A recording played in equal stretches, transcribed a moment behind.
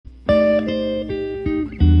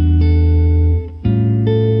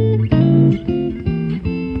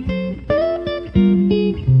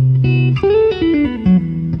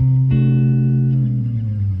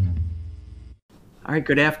right,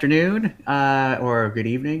 good afternoon, or good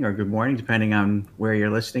evening, or good morning, depending on where you're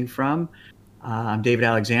listening from. I'm David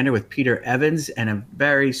Alexander with Peter Evans and a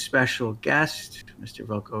very special guest, Mr.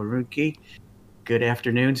 Volko Ruhnke. Good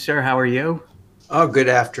afternoon, sir. How are you? Oh, good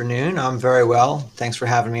afternoon. I'm very well. Thanks for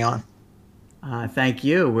having me on. Thank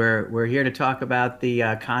you. We're here to talk about the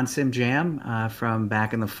Consim Jam from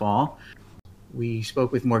back in the fall. We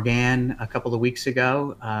spoke with Morgan a couple of weeks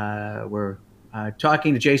ago. We're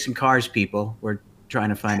talking to Jason Carr's people. We're trying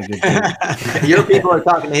to find a good date. Your people are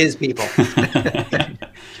talking to his people.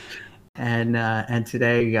 And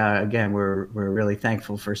today, again, we're really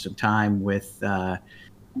thankful for some time with Mr.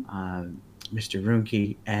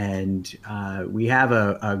 Ruhnke, and we have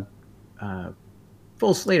a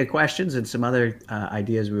full slate of questions and some other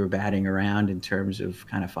ideas we were batting around in terms of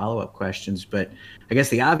kind of follow-up questions. But I guess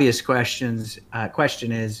the obvious question is,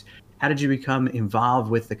 how did you become involved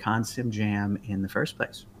with the Consim Jam in the first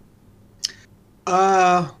place?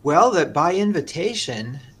 Well, that by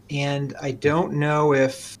invitation, and I don't know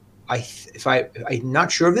if I'm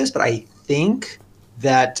not sure of this, but I think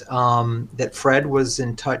that that Fred was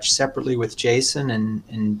in touch separately with Jason,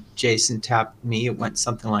 and Jason tapped me. It went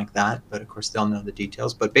something like that, but of course they'll know the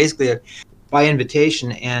details. But basically, by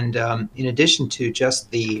invitation, and in addition to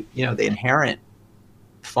just the the inherent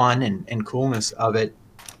fun and coolness of it,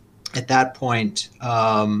 at that point,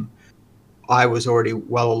 I was already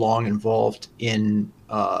well along involved in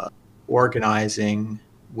organizing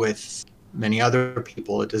with many other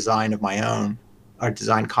people a design of my own, a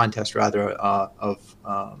design contest rather of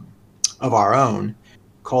our own,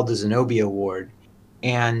 called the Zenobia Award,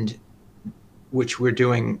 and which we're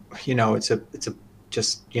doing. It's a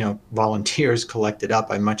just volunteers collected up.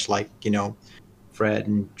 I much like Fred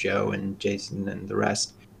and Joe and Jason and the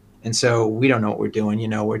rest. And so we don't know what we're doing,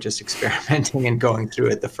 we're just experimenting and going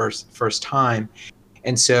through it the first time.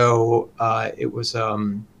 And so it was,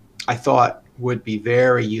 I thought would be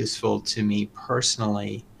very useful to me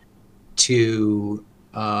personally to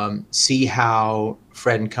see how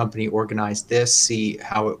Fred and company organized this, see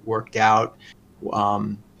how it worked out,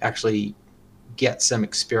 actually get some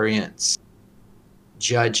experience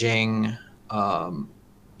judging,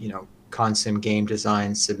 Consim game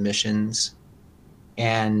design submissions,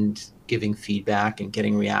 and giving feedback and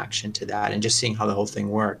getting reaction to that, and just seeing how the whole thing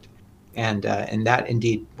worked, and that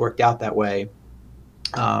indeed worked out that way.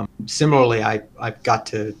 Similarly, I got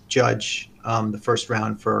to judge the first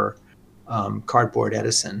round for Cardboard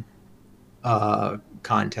Edison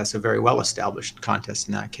contest, a very well established contest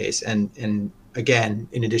in that case, and again,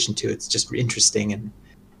 in addition to it's just interesting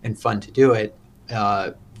and fun to do it,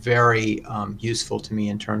 very useful to me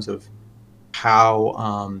in terms of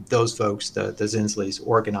how those folks, the Zinsleys,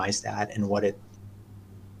 organize that, and what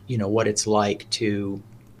it's like to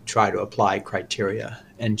try to apply criteria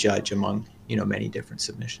and judge among many different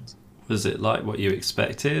submissions. Was it like what you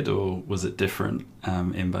expected, or was it different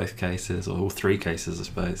in both cases, or all three cases, I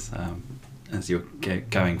suppose, as you're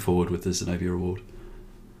going forward with the Zenobia Award?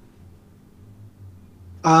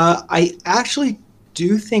 I actually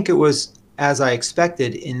do think it was as I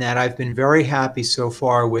expected, in that I've been very happy so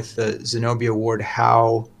far with the Zenobia Award,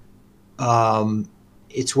 how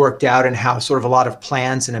it's worked out, and how sort of a lot of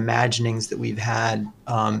plans and imaginings that we've had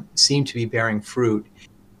seem to be bearing fruit.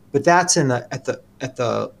 But that's at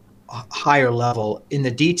the higher level. In the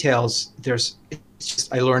details,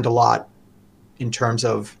 I learned a lot in terms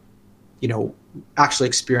of actually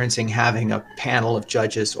experiencing having a panel of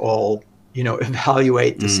judges all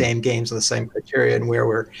evaluate the same games on the same criteria, and where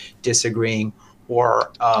we're disagreeing, or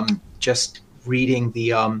just reading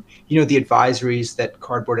the the advisories that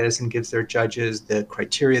Cardboard Edison gives their judges, the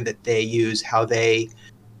criteria that they use, how they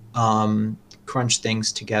crunch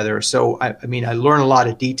things together. So I learn a lot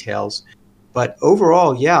of details, but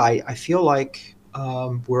overall, yeah, I feel like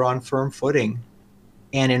we're on firm footing.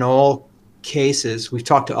 And in all cases, we've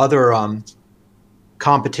talked to other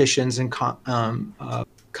competitions and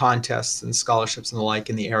contests and scholarships and the like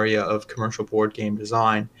in the area of commercial board game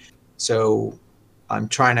design. So I'm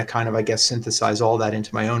trying to kind of, I guess, synthesize all that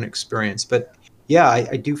into my own experience. But yeah,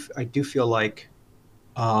 I do feel like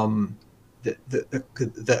the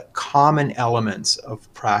common elements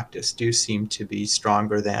of practice do seem to be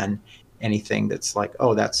stronger than anything that's like,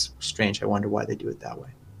 oh, that's strange, I wonder why they do it that way.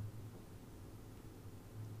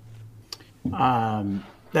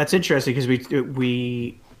 That's interesting, because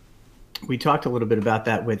we talked a little bit about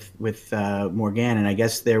that with Morgan, and I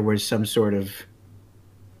guess there was some sort of,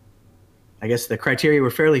 the criteria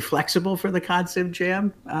were fairly flexible for the Consim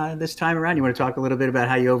Jam this time around. You want to talk a little bit about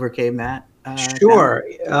how you overcame that? Sure.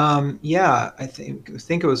 Yeah, I think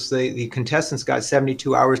it was the contestants got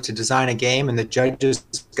 72 hours to design a game, and the judges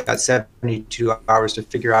got 72 hours to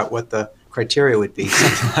figure out what the criteria would be,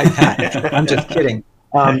 something like that. I'm just kidding.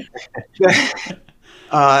 Um,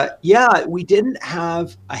 yeah, we didn't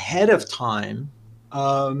have ahead of time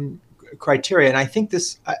criteria, and I think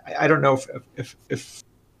this. I don't know if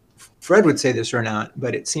Fred would say this or not,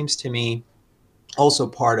 but it seems to me also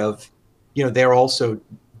part of, they're also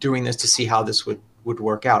doing this to see how this would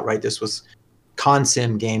work out, right? This was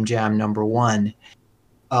Consim Game Jam #1,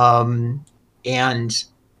 and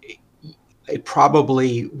it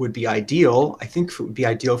probably would be ideal. I think it would be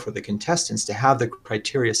ideal for the contestants to have the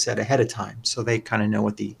criteria set ahead of time, so they kind of know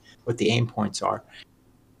what the aim points are.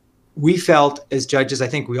 We felt as judges, I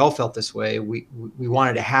think we all felt this way. We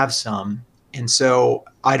wanted to have some, and so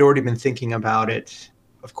I'd already been thinking about it,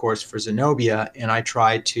 of course, for Zenobia, and I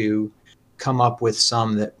tried to come up with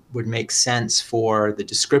some that would make sense for the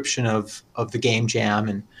description of the game jam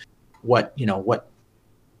and what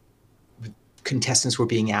contestants were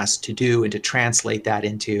being asked to do, and to translate that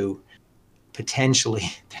into potentially,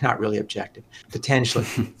 they're not really objective,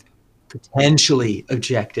 potentially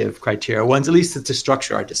objective criteria ones, at least to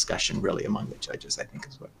structure our discussion really among the judges, I think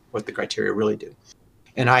is what the criteria really do.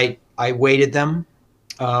 And I weighted them,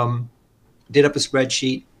 did up a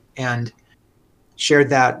spreadsheet, and shared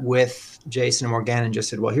that with Jason and Morgan, and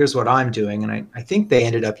just said, well, here's what I'm doing. And I think they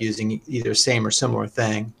ended up using either same or similar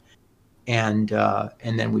thing. And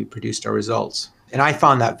then we produced our results. And I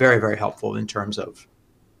found that very, very helpful in terms of,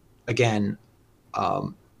 again,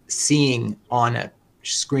 seeing on a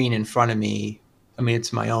screen in front of me. I mean,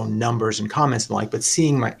 it's my own numbers and comments and but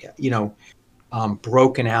seeing my,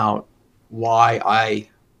 broken out why I,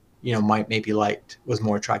 might maybe was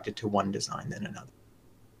more attracted to one design than another.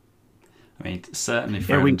 I mean, certainly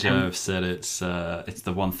Fred and Joe have said it's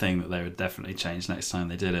the one thing that they would definitely change next time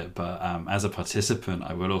they did it. But as a participant,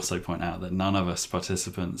 I would also point out that none of us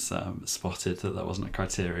participants spotted that wasn't a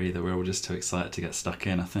criteria either. We were all just too excited to get stuck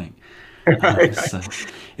in, I think. So,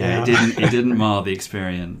 yeah, it didn't mar the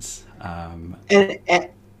experience. And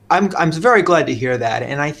I'm very glad to hear that.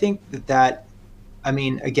 And I think that, I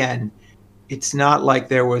mean, again, it's not like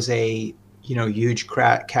there was a huge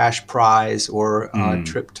cash prize or a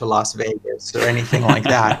trip to Las Vegas or anything like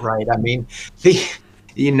that, right? I mean,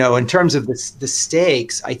 in terms of the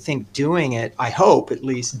stakes, I think doing it, I hope at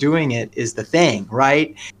least doing it is the thing,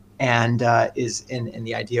 right? And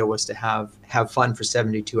the idea was to have fun for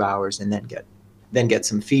 72 hours and then get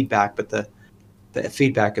some feedback. But the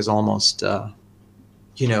feedback is almost the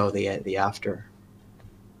after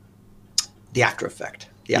effect.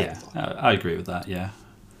 Yeah, I agree with that. Yeah.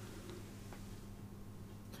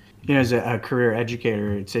 As a career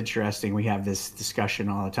educator, it's interesting. We have this discussion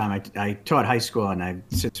all the time. I taught high school, and I've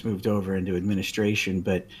since moved over into administration,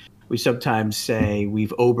 but we sometimes say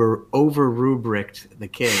we've over rubriced the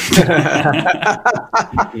kids.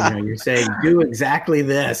 You're saying do exactly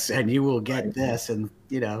this and you will get this, and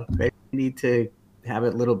maybe you need to have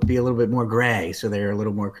it be a little bit more gray so they're a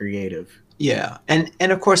little more creative. Yeah, and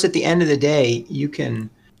of course at the end of the day you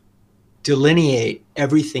can delineate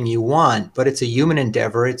everything you want, but it's a human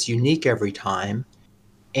endeavor. It's unique every time,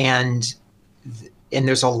 and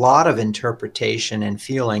there's a lot of interpretation and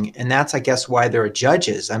feeling, and that's, I guess, why there are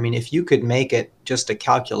judges. I mean, if you could make it just a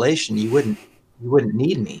calculation, you wouldn't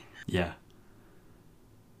need me. Yeah,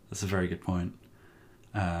 that's a very good point.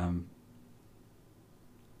 And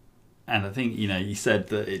I think you said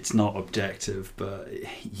that it's not objective, but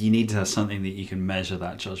you need to have something that you can measure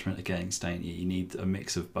that judgment against, don't you? You need a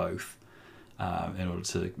mix of both in order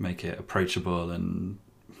to make it approachable and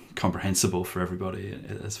comprehensible for everybody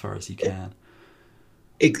as far as you can.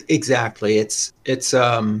 Exactly. It's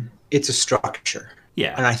a structure.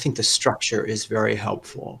 Yeah. And I think the structure is very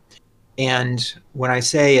helpful. And when I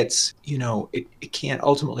say it's, it can't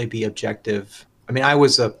ultimately be objective. I mean, I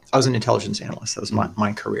was an intelligence analyst. That was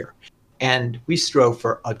my career. And we strove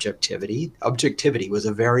for objectivity. Objectivity was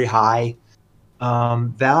a very high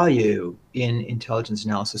value in intelligence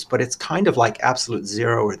analysis, but it's kind of like absolute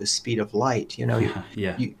zero or the speed of light. You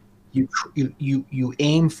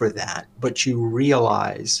aim for that, but you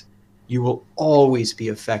realize you will always be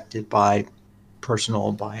affected by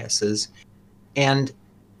personal biases. And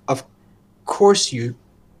of course you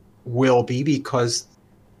will be, because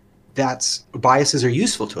biases are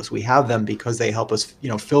useful to us. We have them because they help us,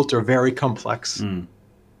 filter very complex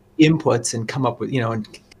inputs and come up with, and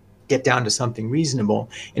get down to something reasonable.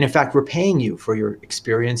 And in fact, we're paying you for your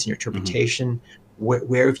experience and your interpretation,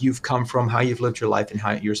 where you've come from, how you've lived your life, and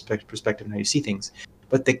how your perspective and how you see things.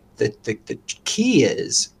 But the key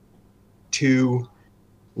is to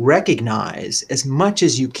recognize as much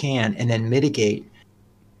as you can and then mitigate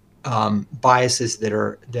biases that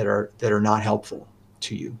are not helpful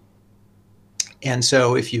to you. And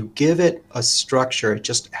so if you give it a structure, it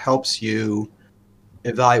just helps you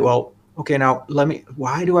evaluate, well, okay, now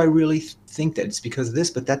why do I really think that? It's because of this,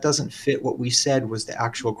 but that doesn't fit what we said was the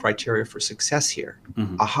actual criteria for success here.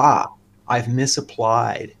 Mm-hmm. Aha, I've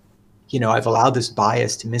misapplied, I've allowed this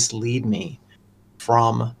bias to mislead me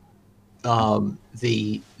from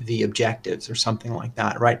the objectives or something like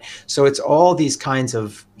that, right? So it's all these kinds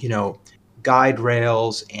of, guide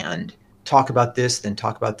rails and talk about this, then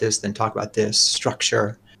talk about this, then talk about this,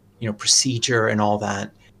 structure, procedure and all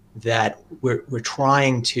that we're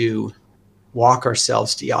trying to walk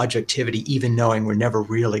ourselves to objectivity, even knowing we're never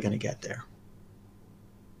really going to get there.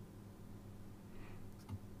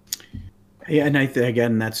 Yeah, and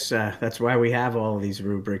again, that's why we have all of these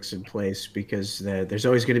rubrics in place, because there's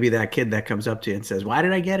always going to be that kid that comes up to you and says, "Why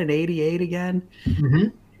did I get an 88 again?" Mm-hmm.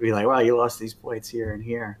 You'd be like, "Well, you lost these points here and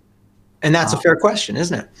here," and that's a fair question,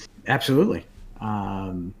 isn't it? Absolutely.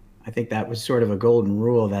 I think that was sort of a golden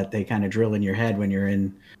rule that they kind of drill in your head when you're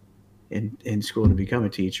in school to become a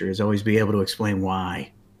teacher, is always be able to explain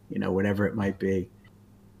why, whatever it might be.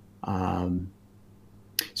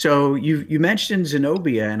 So you mentioned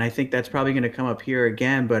Zenobia, and I think that's probably going to come up here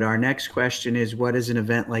again. But our next question is, what does an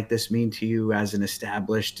event like this mean to you as an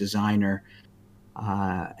established designer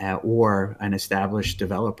or an established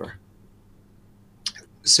developer?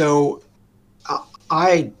 So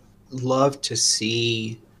I love to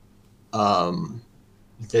see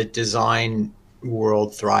the design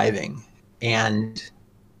world thriving, and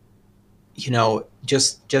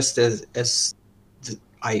just as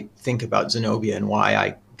I think about Zenobia and why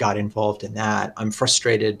I got involved in that, I'm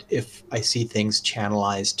frustrated if I see things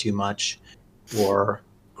channelized too much or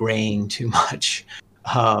graying too much,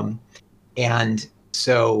 and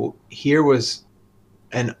so here was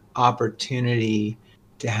an opportunity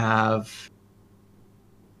to have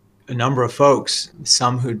a number of folks,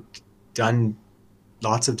 some who'd done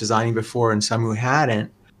lots of designing before and some who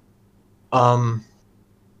hadn't,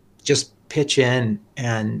 just pitch in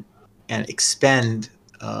and expend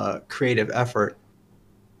creative effort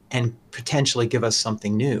and potentially give us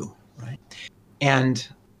something new, right? And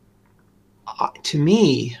to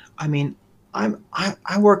me, I mean,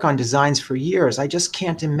 I work on designs for years. I just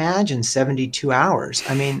can't imagine 72 hours.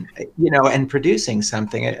 I mean, and producing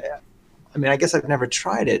something. I mean, I guess I've never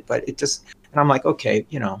tried it, but and I'm like, okay,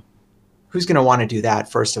 who's going to want to do that?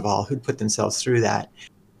 First of all, who'd put themselves through that?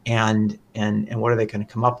 And what are they going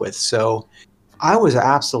to come up with? So I was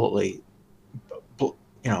absolutely,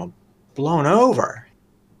 blown over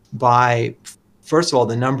by, first of all,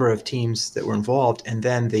 the number of teams that were involved, and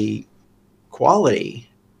then the quality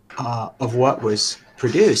of what was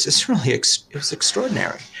produced. It's really, it was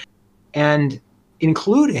extraordinary. And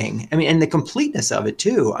including, and the completeness of it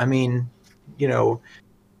too. I mean,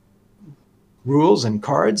 rules and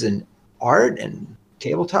cards and art and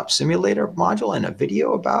tabletop simulator module and a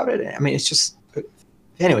video about it. I mean, it's just,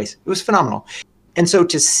 anyways, it was phenomenal. And so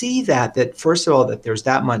to see that first of all, that there's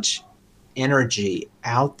that much energy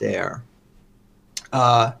out there,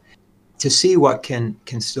 to see what can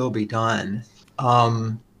still be done,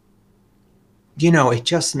 it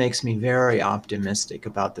just makes me very optimistic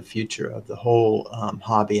about the future of the whole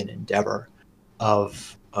hobby and endeavor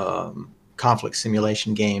of conflict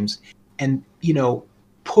simulation games. And,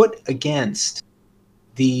 put against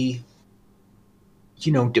the,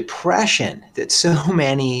 depression that so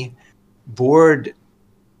many bored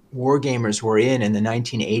wargamers were in the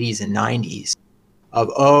 1980s and 90s of,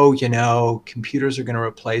 computers are going to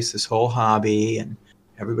replace this whole hobby and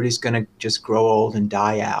everybody's going to just grow old and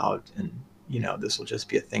die out. And, this will just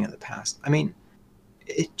be a thing of the past. I mean,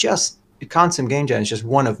 Consim Game Jam is just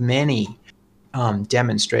one of many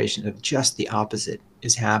demonstrations of just the opposite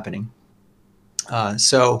is happening.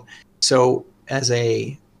 So as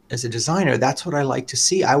a designer, that's what I like to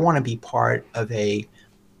see. I want to be part of a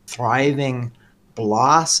thriving,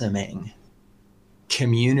 blossoming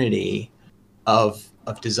community of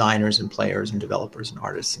designers and players and developers and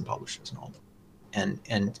artists and publishers and all that.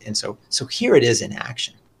 And so here it is in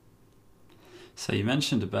action. So you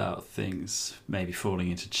mentioned about things maybe falling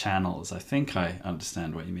into channels. I think I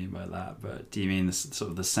understand what you mean by that, but do you mean sort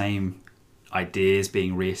of the same ideas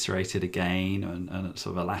being reiterated again and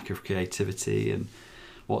sort of a lack of creativity? And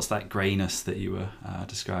what's that grayness that you were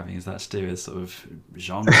describing? Is that to do with sort of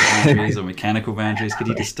genre boundaries or mechanical boundaries? Could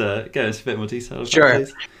you just go into a bit more detail? Sure. That,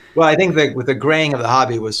 please? Well, I think that with the graying of the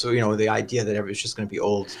hobby was, the idea that everybody's just going to be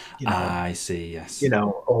old. I see. Yes.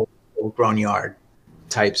 Old grown yard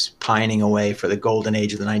types pining away for the golden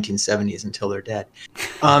age of the 1970s until they're dead.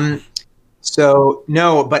 So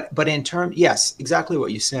no, but in terms, yes, exactly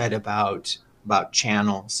what you said about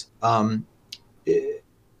channels. I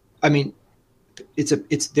mean,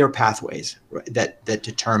 it's their pathways, right, that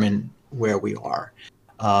determine where we are.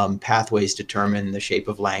 Pathways determine the shape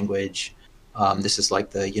of language. This is like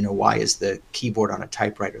the, why is the keyboard on a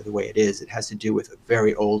typewriter the way it is? It has to do with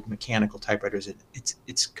very old mechanical typewriters.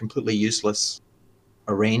 It's completely useless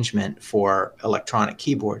arrangement for electronic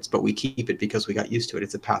keyboards, but we keep it because we got used to it.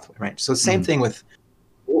 It's a pathway, right? So same thing with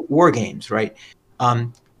war games, right?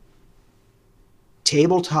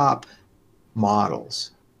 Tabletop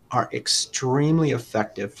models are extremely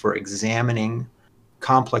effective for examining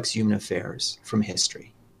complex human affairs from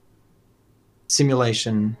history.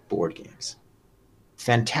 Simulation board games,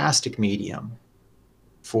 fantastic medium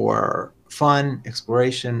for fun,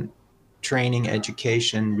 exploration, training,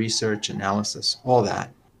 education, research, analysis, all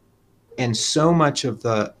that. And so much of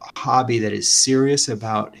the hobby that is serious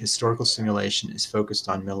about historical simulation is focused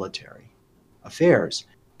on military affairs.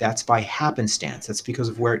 That's by happenstance. That's because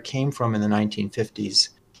of where it came from in the 1950s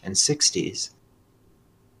and 60s.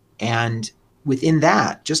 And within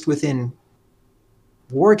that, just within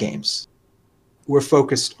war games, we're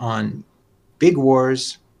focused on big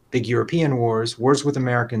wars, big European wars, wars with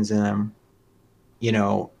Americans in them,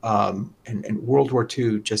 and World War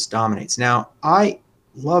II just dominates. Now, I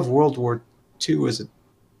love World War II as a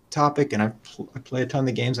topic, and I play a ton of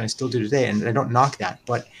the games, and I still do today, and I don't knock that,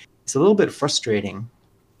 but it's a little bit frustrating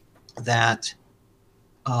that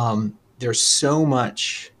there's so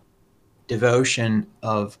much devotion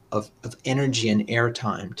of energy and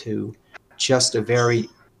airtime to just a very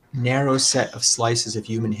narrow set of slices of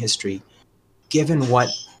human history, given what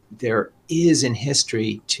there is in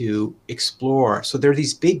history to explore. So there are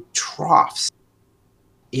these big troughs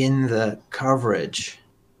in the coverage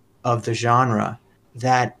of the genre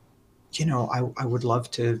that, I would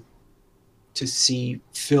love to see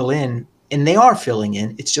fill in, and they are filling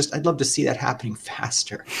in. It's just, I'd love to see that happening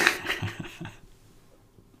faster.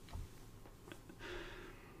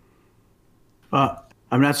 Well,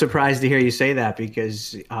 I'm not surprised to hear you say that,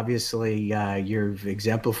 because obviously you've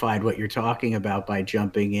exemplified what you're talking about by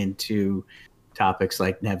jumping into topics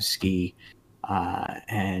like Nevsky,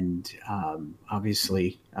 and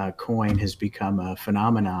obviously coin has become a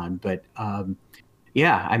phenomenon. But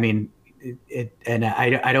yeah, I mean, and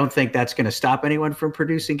I don't think that's going to stop anyone from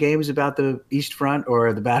producing games about the East Front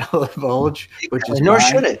or the Battle of Bulge, which is nor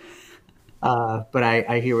fine. should it. But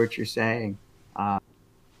I hear what you're saying.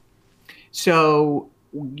 So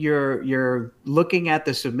you're looking at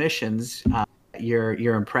the submissions.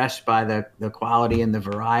 You're impressed by the quality and the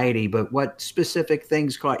variety. But what specific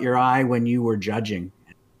things caught your eye when you were judging,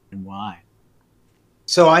 and why?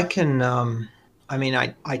 So I can.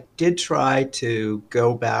 I did try to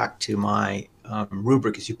go back to my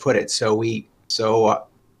rubric, as you put it. And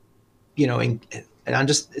I'll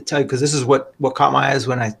just tell you, because this is what caught my eyes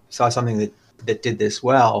when I saw something that did this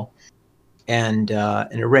well, and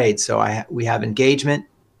in a raid. So we have engagement,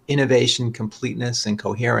 innovation, completeness, and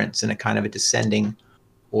coherence in a kind of a descending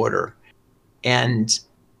order. And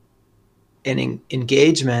in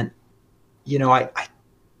engagement, I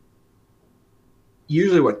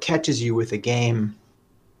usually what catches you with a game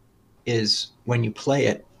is when you play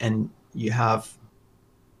it and you have,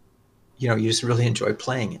 you just really enjoy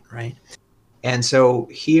playing it, right? And so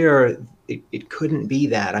here, it couldn't be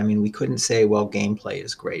that. I mean, we couldn't say, well, gameplay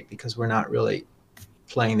is great, because we're not really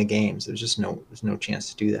playing the games. There's no chance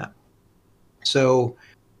to do that. So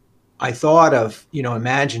I thought of,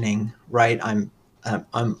 imagining, right? I'm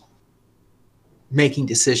making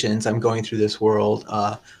decisions. I'm going through this world,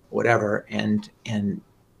 whatever, and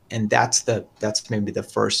that's maybe the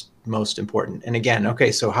first most important. And again,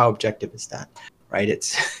 okay, so how objective is that, right?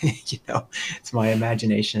 It's it's my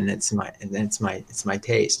imagination, it's my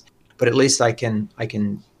taste. But at least I can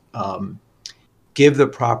give the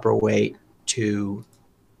proper weight to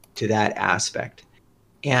that aspect.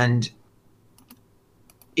 And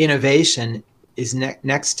innovation is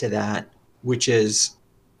next to that, which is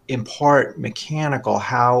in part mechanical.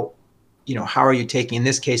 How are you taking, in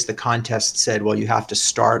this case, the contest said, well, you have to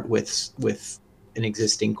start with an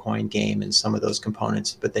existing coin game and some of those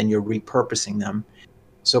components, but then you're repurposing them.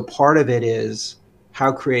 So part of it is,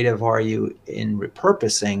 how creative are you in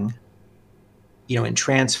repurposing, in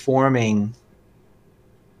transforming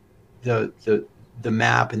the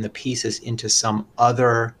map and the pieces into some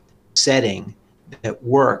other setting that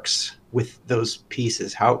works with those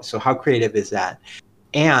pieces. How creative is that?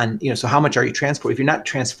 And so how much are you transporting? If you're not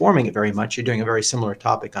transforming it very much, you're doing a very similar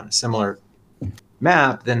topic on a similar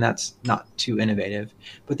map, then that's not too innovative.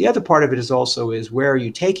 But the other part of it is also is where are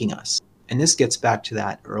you taking us? And this gets back to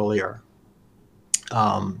that earlier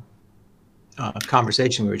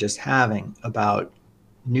conversation we were just having about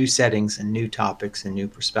new settings and new topics and new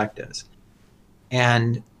perspectives.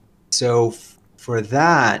 And so for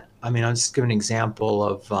that, I mean, I'll just give an example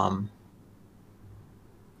of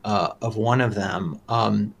one of them,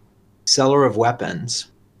 Seller of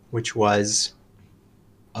Weapons, which was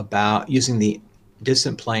about using the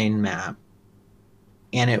distant plane map,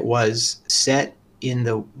 and it was set in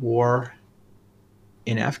the war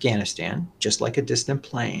in Afghanistan, just like a distant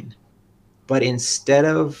plane. But instead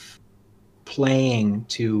of playing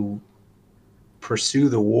to pursue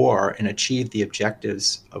the war and achieve the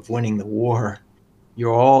objectives of winning the war,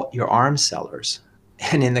 you're arms sellers.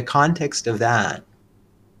 And in the context of that,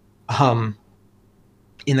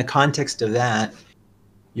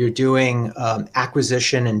 you're doing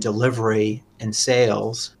acquisition and delivery and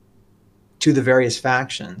sales to the various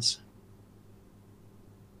factions,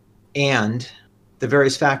 and the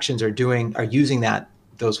various factions are using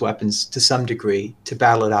those weapons to some degree to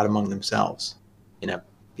battle it out among themselves in a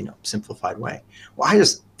simplified way. Well, I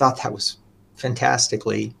just thought that was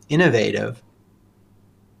fantastically innovative.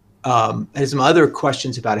 There's some other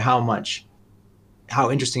questions about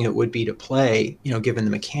how interesting it would be to play, given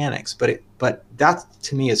the mechanics. But that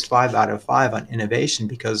to me is 5 out of 5 on innovation,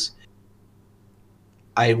 because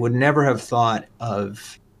I would never have thought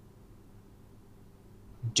of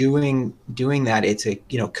doing that. It's a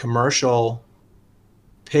commercial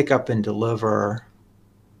pick up and deliver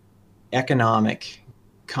economic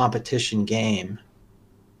competition game,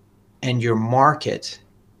 and your market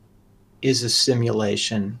is a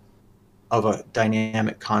simulation of a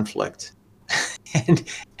dynamic conflict.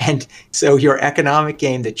 and so your economic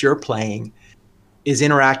game that you're playing is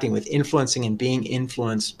interacting with, influencing, and being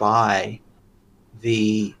influenced by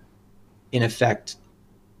the, in effect,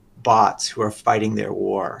 bots who are fighting their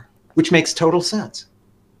war, which makes total sense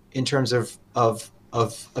in terms of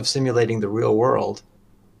simulating the real world.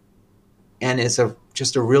 And it's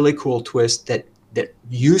just a really cool twist that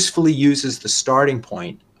usefully uses the starting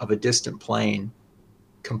point of a distant plane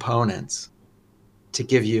components to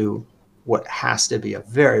give you what has to be a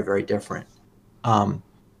very, very different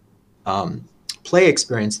play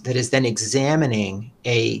experience that is then examining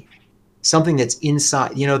something that's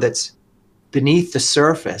inside, that's beneath the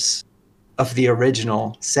surface of the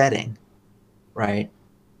original setting, right?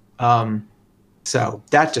 So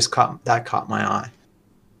that caught my eye.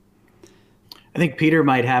 I think Peter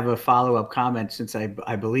might have a follow-up comment, since I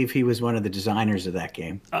believe he was one of the designers of that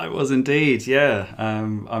game. I was indeed, yeah.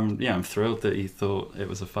 I'm thrilled that you thought it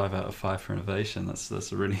was a 5 out of 5 for innovation.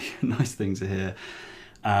 That's a really nice thing to hear.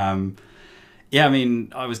 I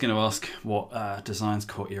mean, I was going to ask what designs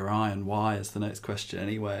caught your eye and why as the next question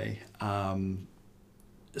anyway.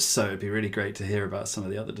 So it'd be really great to hear about some of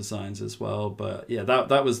the other designs as well. But yeah,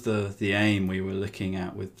 that was the aim we were looking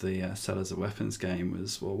at with the Sellers of Weapons game,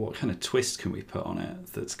 was, well, what kind of twist can we put on it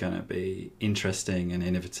that's going to be interesting and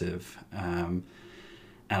innovative? And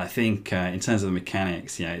I think in terms of the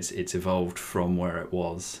mechanics, it's evolved from where it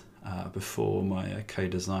was before. My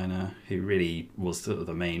co-designer, who really was sort of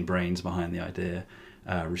the main brains behind the idea,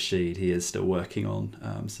 Rashid, he is still working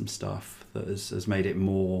on some stuff that has made it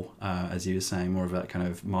more, as you were saying, more of that kind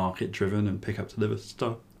of market-driven and pick-up-deliver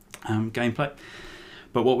style gameplay.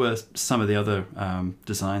 But what were some of the other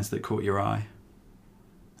designs that caught your eye?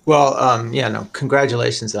 Well,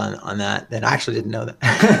 congratulations on that. That I actually didn't know that.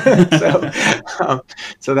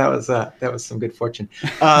 So that was some good fortune.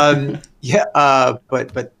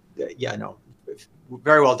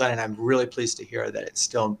 Very well done, and I'm really pleased to hear that it's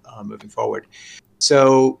still moving forward.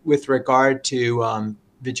 So with regard to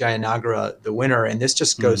Vijayanagara, the winner, and this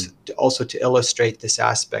just goes also to illustrate this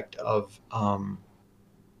aspect of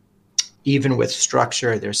even with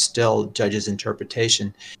structure, there's still judges'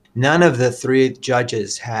 interpretation. None of the 3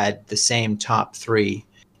 judges had the same top 3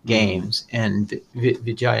 games, and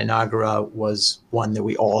Vijayanagara was one that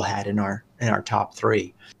we all had in our top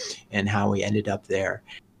 3, and how we ended up there.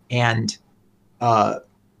 And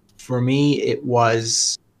for me, it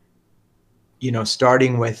was,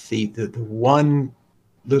 starting with the one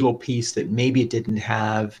little piece that maybe it didn't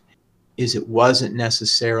have is it wasn't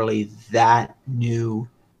necessarily that new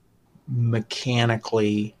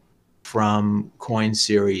mechanically from Coin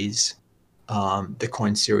Series, the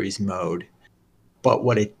Coin Series mode. But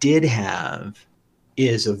what it did have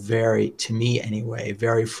is a to me anyway,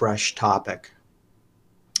 very fresh topic.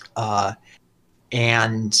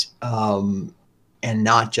 And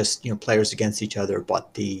not just, players against each other,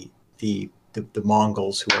 but the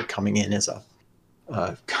Mongols who are coming in as a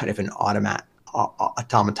kind of an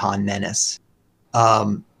automaton menace.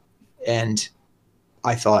 And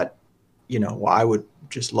I thought, well, I would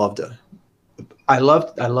just love to. I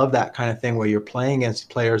love that kind of thing where you're playing against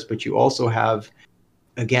players, but you also have,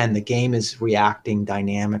 again, the game is reacting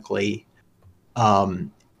dynamically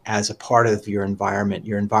as a part of your environment.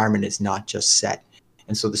 Your environment is not just set.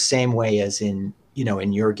 And so the same way as in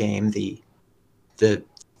your game, the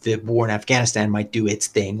war in Afghanistan might do its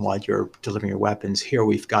thing while you're delivering your weapons. Here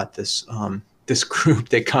we've got this this group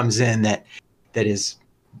that comes in that is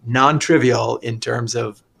non-trivial in terms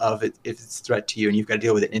of it, if it's a threat to you, and you've got to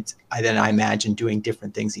deal with it. And I imagine doing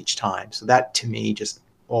different things each time. So that to me just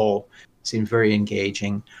all seemed very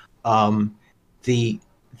engaging. The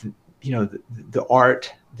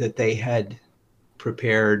art that they had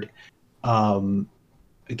prepared,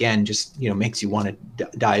 again, just makes you want to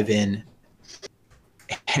dive in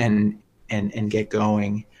and get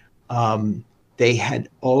going. They had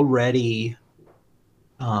already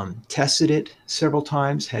tested it several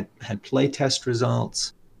times, had play test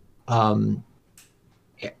results.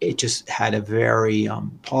 It just had a very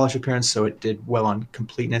polished appearance, so it did well on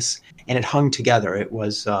completeness, and it hung together. It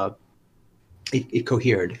was it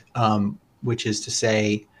cohered, which is to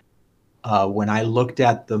say, when I looked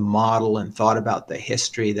at the model and thought about the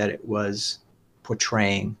history that it was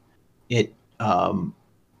portraying, it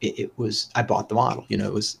was, I bought the model.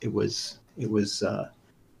 It was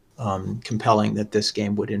compelling that this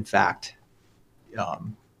game would in fact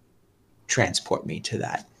transport me to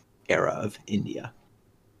that era of India.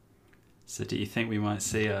 So do you think we might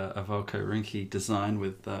see a Volko Ruhnke design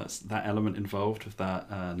with that element involved, with that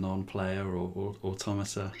non-player or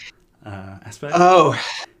automata aspect? Oh,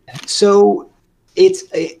 so it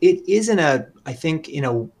is I think in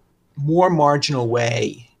a more marginal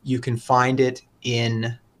way. You can find it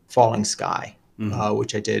in Falling Sky,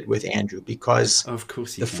 which I did with Andrew, because of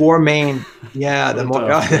course the four main, the more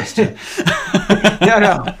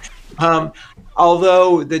no.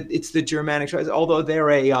 Although it's the Germanic choice, although they're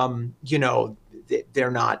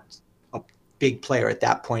they're not a big player at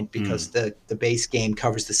that point, because the base game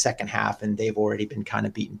covers the second half and they've already been kind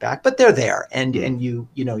of beaten back, but they're there, and you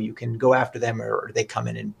can go after them, or they come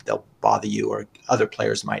in and they'll bother you, or other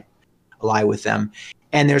players might ally with them.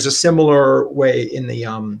 And there's a similar way in the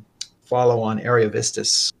follow-on Area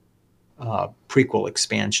Vistas prequel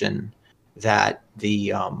expansion, that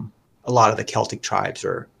a lot of the Celtic tribes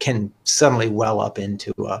can suddenly well up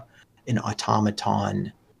into an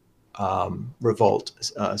automaton revolt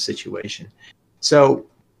situation. So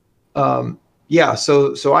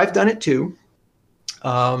so I've done it too,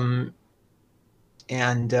 and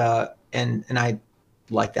I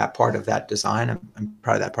like that part of that design. I'm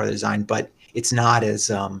proud of that part of the design, but it's not as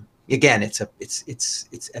again, it's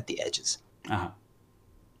at the edges. Uh-huh.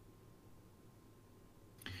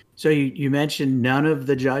 So you mentioned none of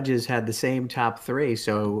the judges had the same top three.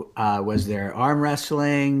 So was there arm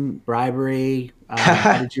wrestling, bribery?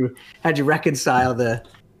 How did you reconcile the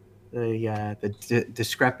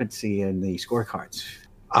discrepancy in the scorecards?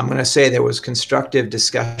 I'm going to say there was constructive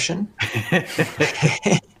discussion,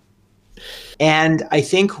 and I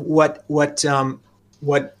think what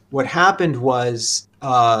happened was,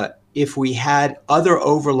 if we had other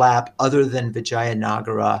overlap other than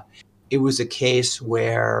Vijayanagara, it was a case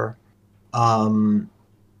where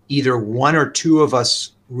either one or two of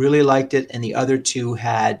us really liked it, and the other two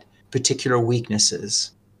had particular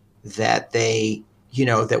weaknesses that they,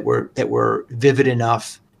 that were vivid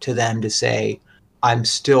enough to them to say, I'm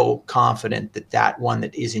still confident that one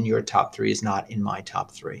that is in your top three is not in my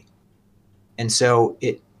top three. And so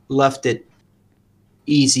it left it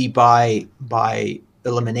easy by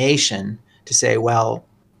elimination to say, well,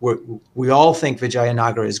 we all think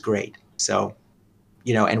Vijayanagara is great. So,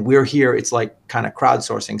 and we're here, it's like kind of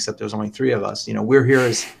crowdsourcing, except there's only three of us. We're here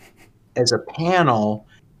as a panel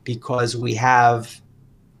because we have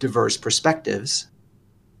diverse perspectives.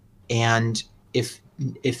 And if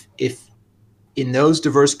in those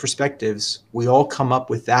diverse perspectives, we all come up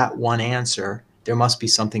with that one answer, there must be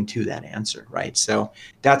something to that answer, right? So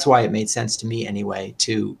that's why it made sense to me anyway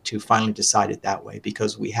to finally decide it that way,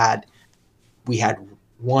 because we had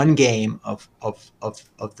one game of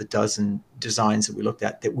the dozen designs that we looked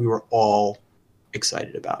at that we were all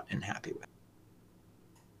excited about and happy with.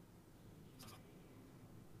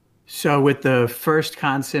 So with the first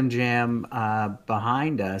Consim Jam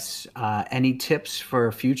behind us, any tips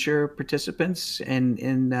for future participants?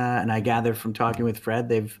 And I gather from talking with Fred,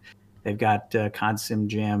 they've got Consim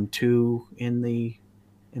Jam 2 in the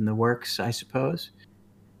works, I suppose.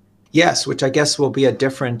 Yes, which I guess will be a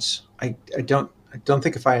different. I don't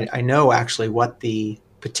think I know actually what the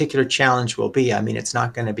particular challenge will be. I mean, it's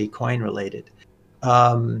not going to be coin related.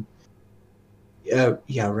 Yeah,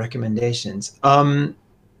 recommendations.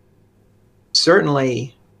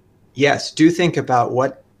 Certainly, yes. Do think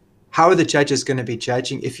about how are the judges going to be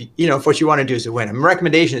judging? If what you want to do is to win, a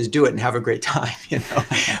recommendation is do it and have a great time,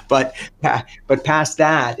 But past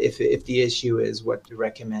that, if the issue is what to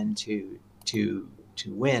recommend to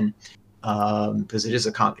win, because it is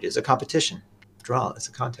a competition, after all, it's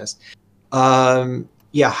a contest.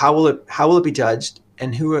 Yeah, how will it be judged,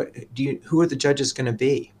 and who are the judges going to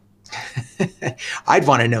be? I'd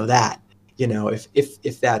want to know that,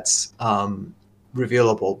 if that's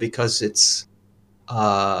revealable, because it's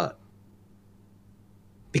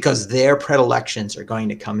because their predilections are going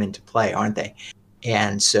to come into play, aren't they?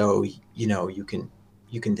 And so you can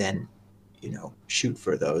then shoot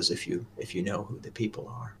for those if you know who the people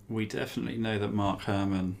are. We definitely know that Mark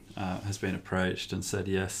Herman has been approached and said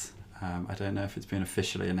yes. I don't know if it's been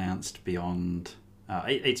officially announced beyond.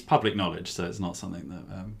 It's public knowledge, so it's not something that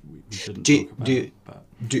we shouldn't talk about.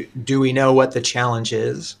 Do we know what the challenge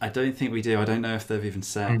is? I don't think we do. I don't know if they've even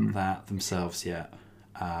set that themselves yet.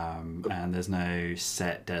 And there's no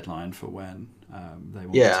set deadline for when they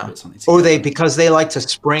want to put something together. Because they like to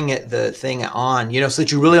spring the thing on, so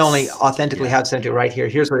that you really only authentically have something right here.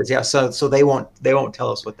 Here's what it is. Yeah. So they won't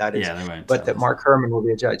tell us what that is. Yeah, they won't. But that Mark Herman will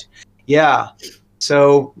be a judge. Yeah.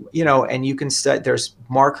 So, and you can start,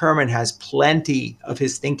 Mark Herman has plenty of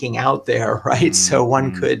his thinking out there, right? So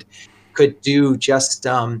one could do just,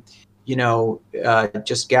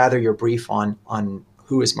 just gather your brief on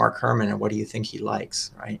who is Mark Herman and what do you think he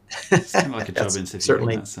likes, right? It's kind of like a job interview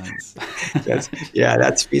certainly, in that sense.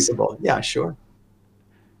 That's feasible. Yeah, sure.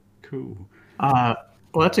 Cool. Well,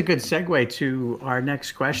 that's a good segue to our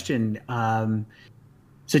next question.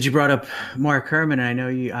 Since you brought up Mark Herman, and I know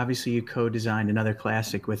you co-designed another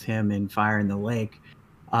classic with him in Fire in the Lake.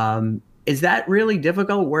 Is that really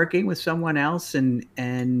difficult working with someone else? And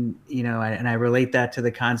I relate that to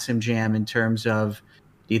the Consim Jam in terms of,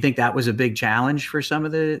 do you think that was a big challenge for some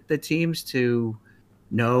of the teams to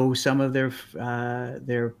know some of their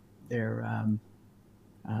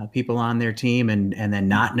people on their team and then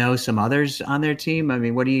not know some others on their team? I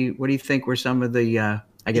mean, what do you think were some of the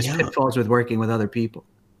pitfalls with working with other people?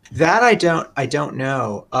 That I don't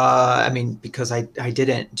know. I mean, because I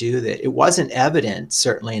didn't do that. It wasn't evident,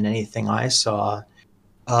 certainly, in anything I saw.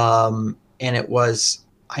 And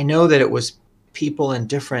I know that it was people in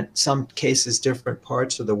some cases, different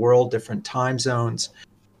parts of the world, different time zones.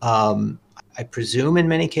 I presume in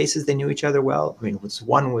many cases they knew each other well. I mean,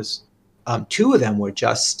 two of them were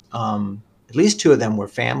just, at least two of them were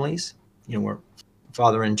families, were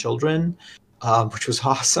father and children, which was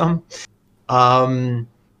awesome.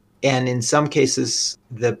 And in some cases,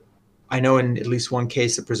 I know in at least one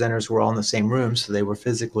case, the presenters were all in the same room, so they were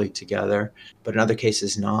physically together, but in other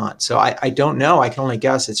cases not. So I don't know. I can only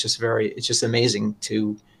guess. It's just amazing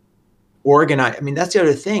to organize. I mean, that's the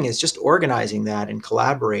other thing, is just organizing that and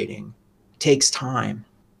collaborating takes time.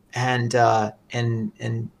 And to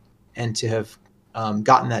have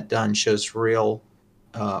gotten that done shows real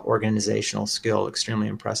organizational skill, extremely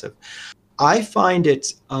impressive. I find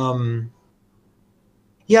it,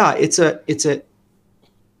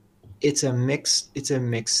 it's a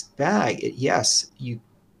mixed bag. Yes, you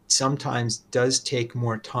sometimes does take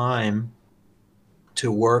more time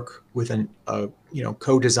to work with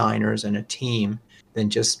co-designers and a team than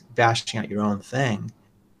just bashing out your own thing.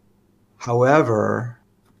 However,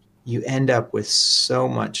 you end up with so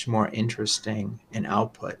much more interesting an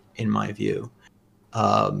output, in my view.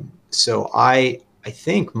 So I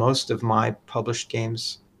think most of my published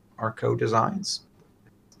games are co-designs.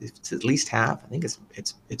 It's at least half. I think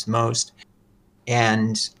it's most,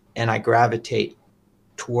 and I gravitate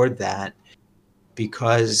toward that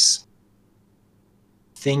because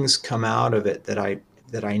things come out of it that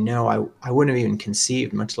I know I wouldn't have even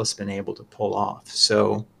conceived, much less been able to pull off.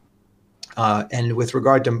 So, and with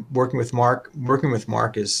regard to working with Mark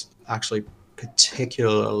is actually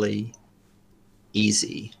particularly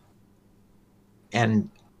easy, and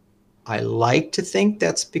I like to think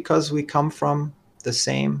that's because we come from the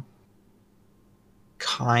same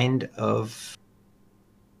kind of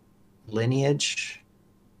lineage.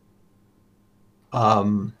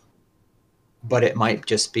 But it might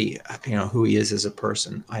just be, who he is as a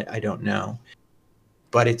person. I don't know.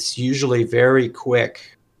 But it's usually very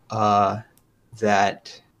quick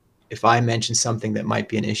that if I mention something that might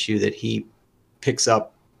be an issue, that he picks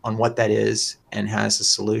up on what that is and has a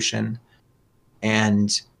solution.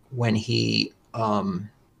 And when he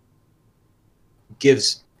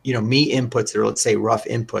gives me inputs that are, let's say, rough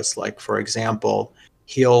inputs, like, for example,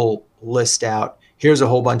 he'll list out, here's a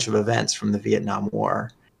whole bunch of events from the Vietnam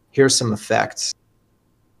War, here's some effects,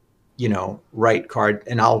 write card,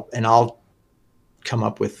 and I'll come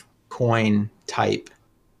up with coin type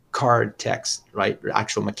card text, right?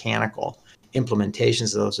 Actual mechanical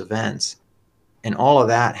implementations of those events. And all of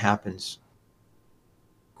that happens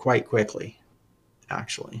quite quickly,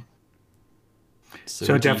 actually.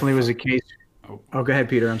 So it definitely was a case. Oh, go ahead,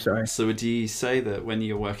 Peter. I'm sorry. So would you say that when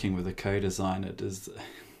you're working with a co-designer, does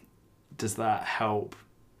that help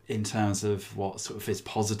in terms of what sort of is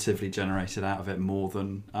positively generated out of it more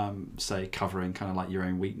than, say, covering kind of like your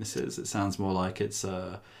own weaknesses? It sounds more like it's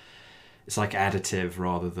like additive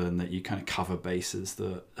rather than that you kind of cover bases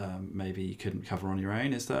that maybe you couldn't cover on your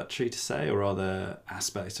own. Is that true to say, or are there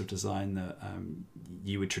aspects of design that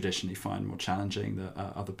you would traditionally find more challenging that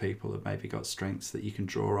other people have maybe got strengths that you can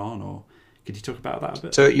draw on? Or could you talk about that a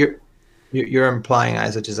bit? So you're implying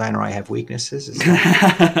as a designer I have weaknesses? Is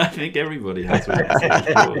that... I think everybody has weaknesses, of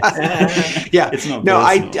course. Yeah. It's not no,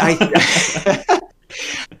 personal.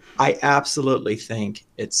 I absolutely think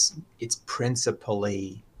it's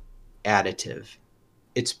principally additive.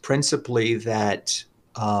 It's principally that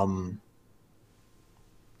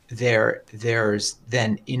there's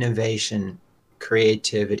then innovation,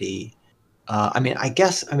 creativity.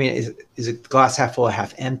 Is it glass half full or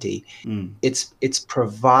half empty? It's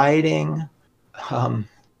providing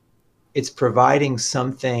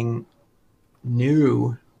something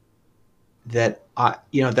new that I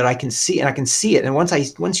can see, and I can see it. And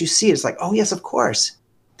once you see it, it's like, oh yes, of course,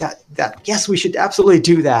 that yes, we should absolutely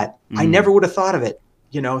do that. I never would have thought of it.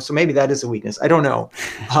 So maybe that is a weakness. I don't know,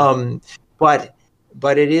 but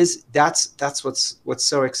it is. That's what's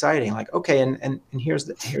so exciting. Like, okay, and here's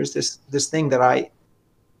this thing that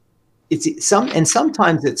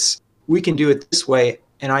sometimes we can do it this way,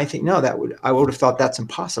 and I think no, I would have thought that's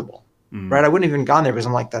impossible, right? I wouldn't have even gone there because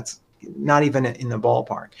I'm like, that's not even in the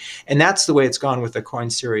ballpark. And that's the way it's gone with the coin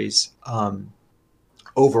series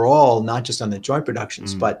overall, not just on the joint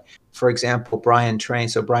productions, but for example, Brian Train.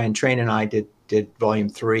 So Brian Train and I did volume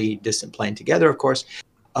 3 Distant Plane together, of course.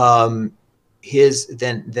 Then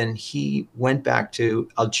he went back to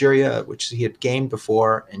Algeria, which he had gamed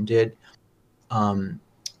before, and did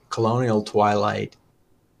Colonial Twilight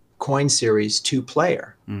coin series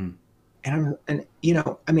 2-player. It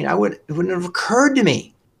wouldn't have occurred to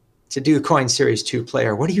me to do a coin series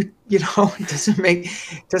 2-player. What do it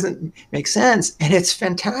doesn't make sense, and it's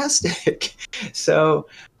fantastic. So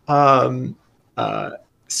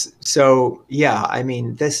yeah, I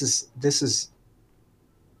mean, this is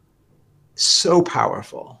so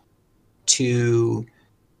powerful to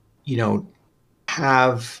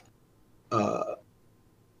have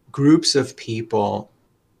groups of people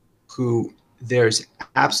who there's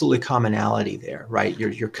absolutely commonality there, right?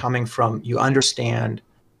 You're coming from, you understand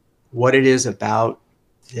what it is about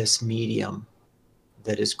this medium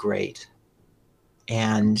that is great,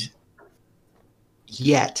 and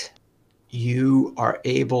yet you are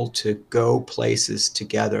able to go places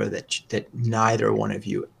together that neither one of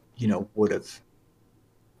you would have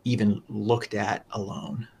even looked at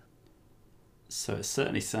alone. So it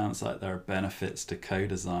certainly sounds like there are benefits to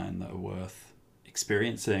co-design that are worth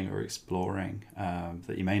experiencing or exploring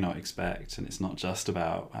that you may not expect, and it's not just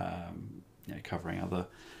about covering other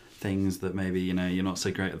things that maybe you're not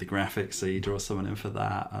so great at the graphics, so you draw someone in for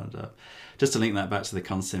that. And just to link that back to the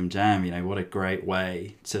Consim Jam, what a great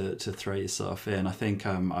way to throw yourself in. I think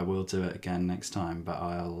I will do it again next time, but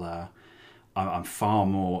I'm far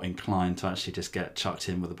more inclined to actually just get chucked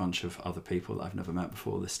in with a bunch of other people that I've never met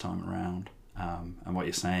before this time around. And what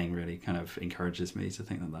you're saying really kind of encourages me to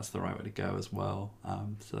think that that's the right way to go as well.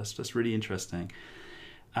 So that's just really interesting.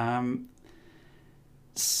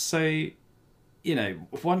 So,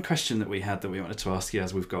 one question that we had that we wanted to ask you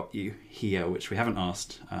as we've got you here, which we haven't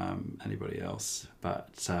asked anybody else,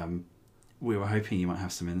 but we were hoping you might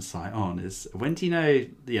have some insight on, is when do you know,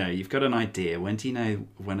 you've got an idea, when do you know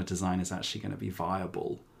when a design is actually going to be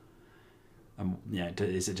viable?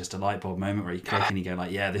 Is it just a light bulb moment where you click and you go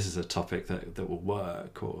like, yeah, this is a topic that will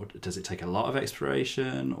work, or does it take a lot of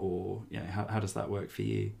exploration, or how does that work for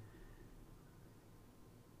you?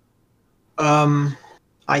 I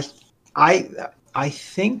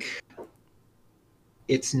think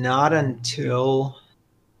it's not until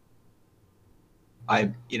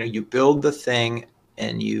you build the thing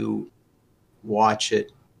and you watch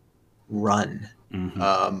it run.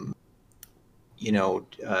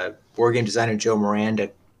 Board game designer Joe Miranda,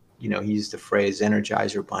 he used the phrase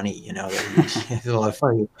 "Energizer Bunny." It's a lot of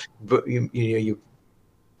fun. But you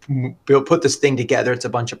put this thing together. It's a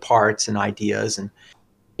bunch of parts and ideas, and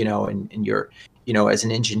and you're as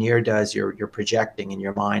an engineer does, you're projecting in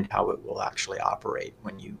your mind how it will actually operate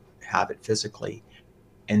when you have it physically,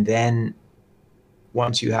 and then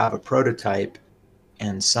once you have a prototype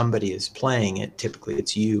and somebody is playing it, typically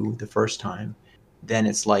it's you the first time, then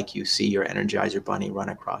it's like you see your Energizer Bunny run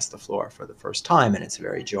across the floor for the first time, and it's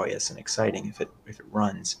very joyous and exciting if it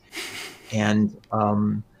runs. And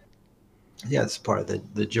yeah, it's part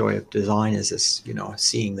of the joy of design, is this,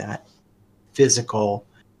 seeing that physical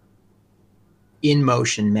in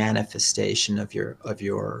motion manifestation of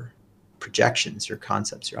your projections, your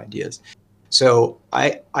concepts, your ideas. So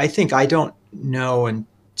I think I don't know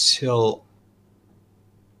until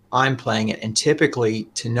I'm playing it, and typically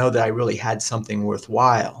to know that I really had something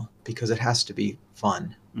worthwhile, because it has to be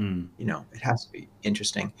fun. It has to be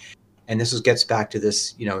interesting. And this gets back to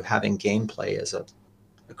this, having gameplay as a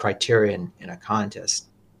criterion in a contest.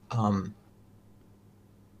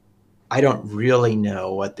 I don't really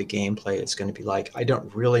know what the gameplay is going to be like. I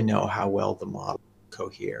don't really know how well the model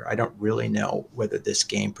cohere. I don't really know whether this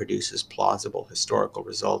game produces plausible historical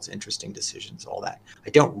results, interesting decisions, all that. I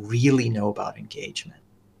don't really know about engagement,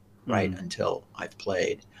 right, until I've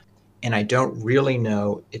played. And I don't really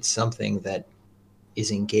know it's something that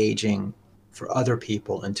is engaging for other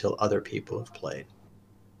people until other people have played.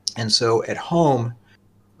 And so at home,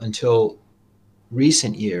 until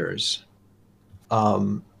recent years,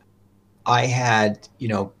 I had,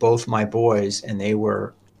 both my boys, and they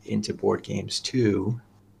were into board games too.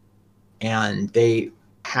 And they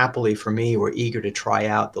happily, for me, were eager to try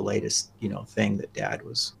out the latest, thing that Dad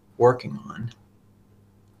was working on.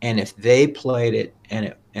 And if they played it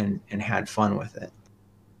and had fun with it,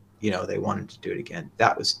 they wanted to do it again.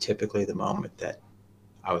 That was typically the moment that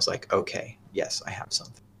I was like, okay, yes, I have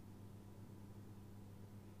something.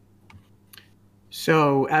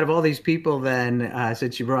 So out of all these people then,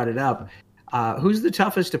 since you brought it up, who's the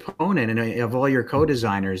toughest opponent? And of all your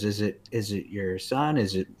co-designers, is it your son?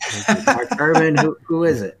 Is it Mark Urban? Who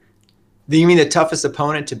is it? You mean the toughest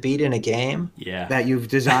opponent to beat in a game? Yeah. That you've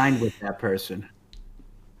designed with that person?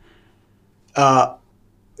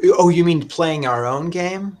 You mean playing our own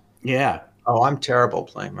game? Yeah. Oh, I'm terrible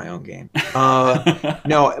playing my own game.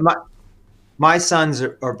 No, my sons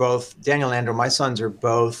are both, Daniel and Andrew, my sons are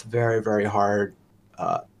both very, very hard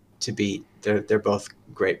to beat. They're both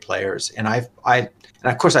great players. And and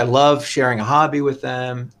of course I love sharing a hobby with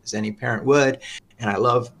them, as any parent would, and I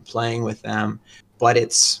love playing with them, but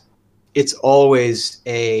it's always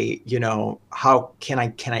a, how can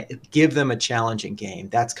I give them a challenging game?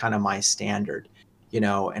 That's kind of my standard,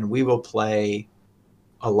 and we will play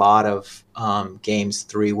a lot of games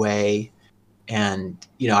 3-way. And,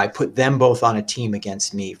 I put them both on a team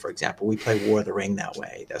against me, for example. We play War of the Ring that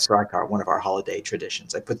way. That's like one of our holiday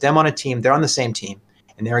traditions. I put them on a team. They're on the same team,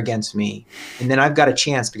 and they're against me. And then I've got a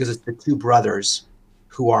chance, because it's the two brothers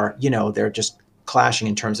who are, they're just clashing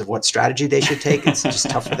in terms of what strategy they should take. It's just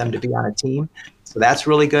tough for them to be on a team. So that's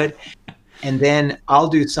really good. And then I'll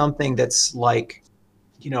do something that's like,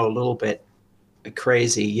 a little bit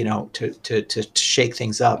crazy, to shake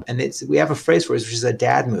things up. And we have a phrase for it, which is a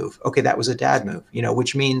dad move. Okay, that was a dad move,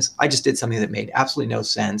 which means I just did something that made absolutely no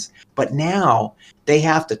sense. But now they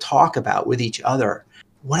have to talk about with each other,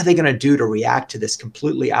 what are they going to do to react to this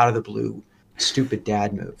completely out of the blue, stupid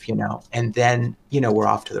dad move, and then, we're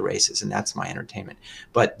off to the races, and that's my entertainment.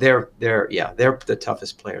 But they're the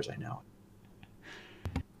toughest players I know.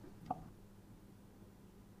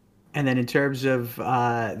 And then in terms of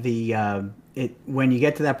when you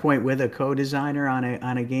get to that point with a co-designer on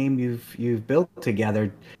a game you've built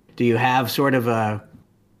together, do you have sort of a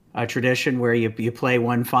tradition where you play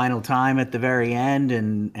one final time at the very end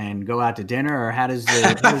and go out to dinner, or how does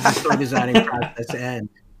the co-designing process end?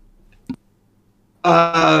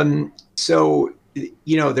 So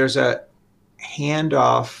there's a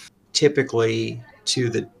handoff typically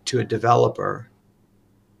to a developer,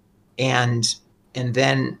 and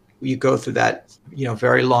then you go through that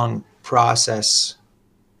very long process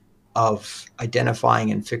of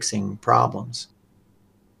identifying and fixing problems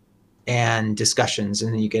and discussions,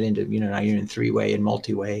 and then you get into now you're in 3-way and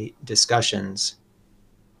multi-way discussions.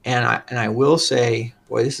 And I will say,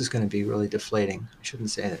 boy, this is going to be really deflating. I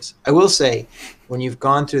shouldn't say this. I will say, when you've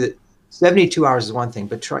gone through 72 hours is one thing,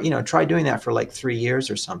 but try doing that for like 3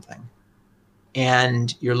 years or something,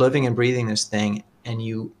 and you're living and breathing this thing, and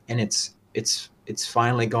it's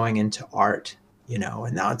finally going into art,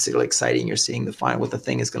 and now it's really exciting. You're seeing what the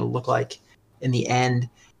thing is going to look like in the end,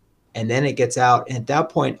 and then it gets out. And at that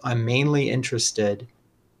point, I'm mainly interested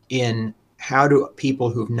in how do people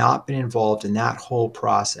who've not been involved in that whole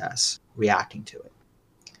process reacting to it,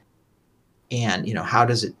 and how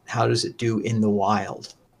does it do in the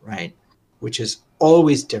wild, right? Which is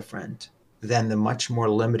always different than the much more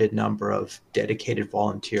limited number of dedicated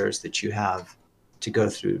volunteers that you have to go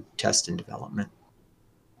through test and development.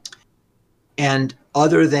 And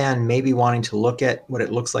other than maybe wanting to look at what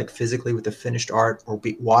it looks like physically with the finished art or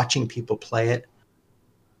watching people play it,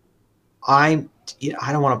 I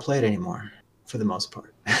don't want to play it anymore for the most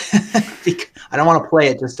part. I don't want to play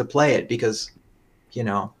it just to play it because,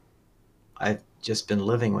 I've just been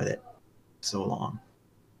living with it so long.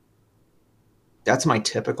 That's my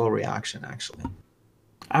typical reaction, actually.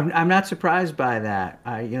 I'm not surprised by that.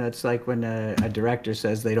 It's like when a director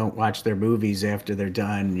says they don't watch their movies after they're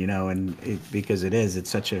done, because it's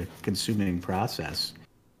such a consuming process.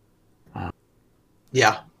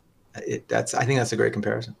 Yeah, I think that's a great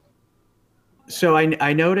comparison. So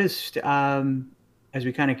I noticed as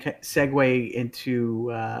we kind of segue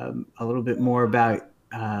into a little bit more about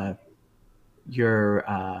your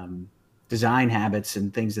design habits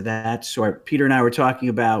and things of that sort. Peter and I were talking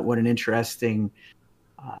about what an interesting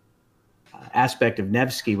aspect of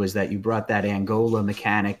Nevsky was that you brought that Angola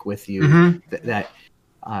mechanic with you that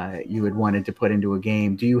you had wanted to put into a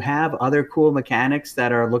game. Do you have other cool mechanics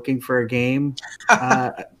that are looking for a game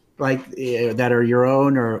like that are your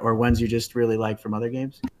own or ones you just really like from other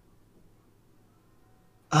games?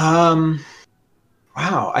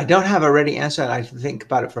 Wow, I don't have a ready answer. I have to think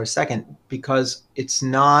about it for a second because it's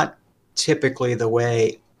not typically the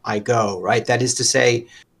way I go, right? That is to say,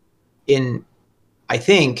 I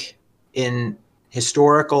think in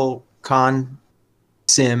historical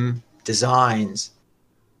Consim designs,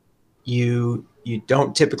 you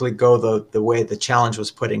don't typically go the way the challenge was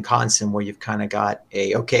put in Consim, where you've kind of got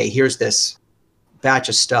okay, here's this batch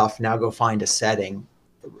of stuff, now go find a setting.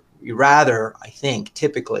 You rather, I think,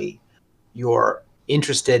 typically you're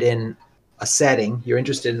interested in a setting, you're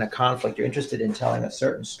interested in a conflict, you're interested in telling a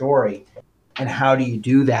certain story, and how do you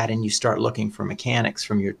do that? And you start looking for mechanics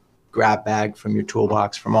from your grab bag, from your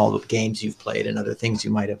toolbox, from all the games you've played and other things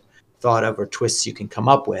you might have thought of or twists you can come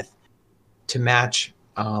up with to match.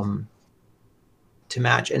 And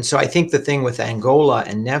so I think the thing with Angola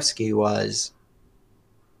and Nevsky was,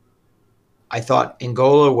 I thought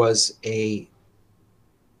Angola was a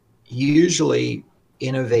usually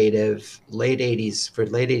innovative late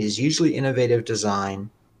 80s, usually innovative design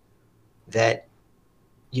that,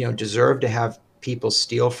 deserved to have people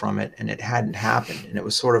steal from it, and it hadn't happened. And it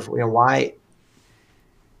was sort of, why?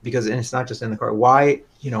 Because, and it's not just in the card. Why,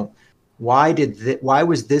 why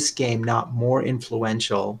was this game not more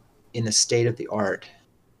influential in the state of the art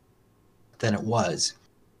than it was?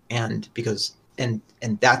 And because, and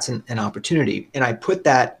that's an opportunity. And I put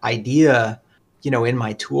that idea, in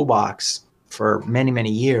my toolbox for many, many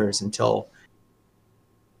years until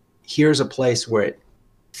here's a place where it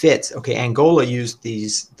fits. Okay, Angola used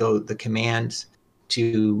the commands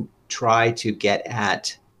to try to get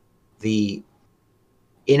at the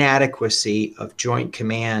inadequacy of joint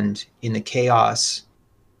command in the chaos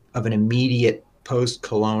of an immediate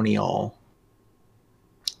post-colonial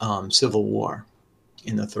civil war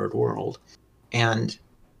in the Third World. And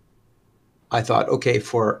I thought, okay,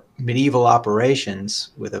 for medieval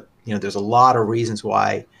operations there's a lot of reasons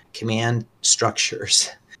why command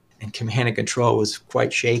structures and command and control was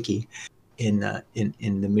quite shaky in the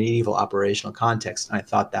medieval operational context. And I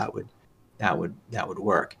thought that would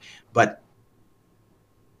work. But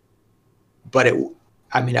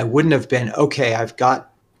I wouldn't have been, okay, I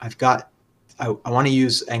want to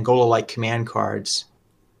use Angola-like command cards,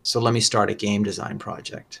 so let me start a game design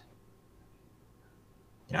project.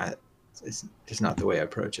 It's just not the way I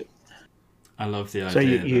approach it. I love the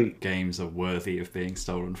idea that games are worthy of being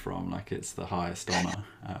stolen from, like it's the highest honor.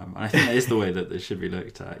 And I think that is the way that they should be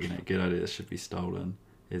looked at. Good ideas should be stolen.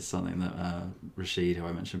 It's something that Rashid, who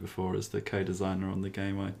I mentioned before, is the co-designer on the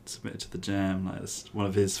game I submitted to the Jam. That's one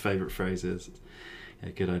of his favorite phrases.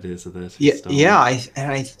 Yeah, good ideas are there to be stolen. Yeah,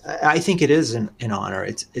 I think it is an honor.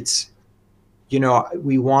 It's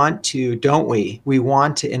we want to, don't we? We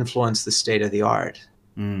want to influence the state of the art.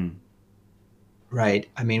 Right.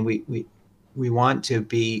 I mean, we want to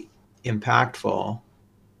be impactful,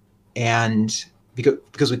 and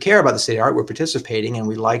because we care about the state of art, we're participating, and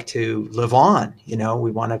we like to live on.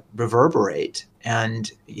 We want to reverberate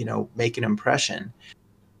and make an impression.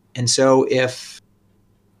 And so if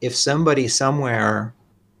somebody somewhere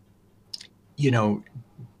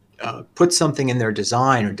puts something in their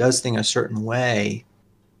design or does things a certain way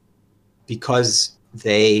because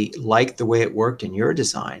they like the way it worked in your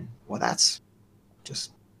design, well, that's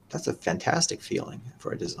a fantastic feeling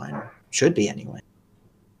for a designer. Should be, anyway.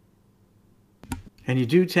 And you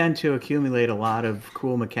do tend to accumulate a lot of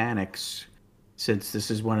cool mechanics, since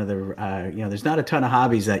this is one of the there's not a ton of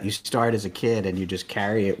hobbies that you start as a kid and you just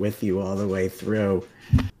carry it with you all the way through.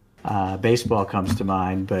 Baseball comes to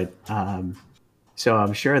mind, but so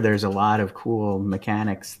I'm sure there's a lot of cool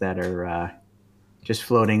mechanics that are just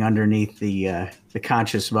floating underneath the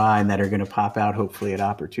conscious mind that are going to pop out hopefully at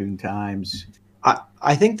opportune times.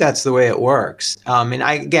 I think that's the way it works. And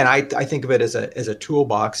I think of it as a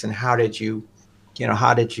toolbox. And how did you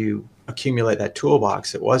accumulate that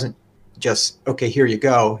toolbox? It wasn't just, okay, here you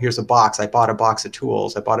go. Here's a box. I bought a box of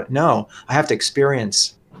tools. No, I have to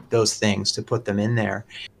experience those things to put them in there.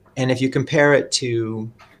 And if you compare it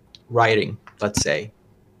to writing, let's say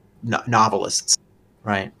novelists,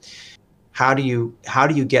 right? How do you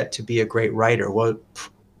get to be a great writer? Well,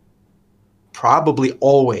 probably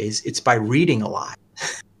always it's by reading a lot.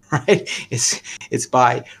 Right? It's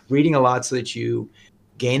by reading a lot so that you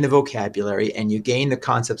gain the vocabulary and you gain the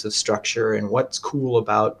concepts of structure and what's cool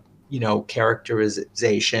about,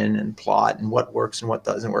 characterization and plot and what works and what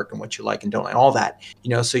doesn't work and what you like and don't like, all that.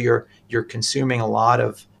 So you're consuming a lot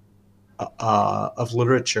of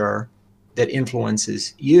literature that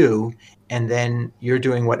influences you, and then you're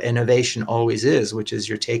doing what innovation always is, which is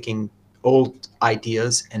you're taking old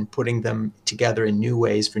ideas and putting them together in new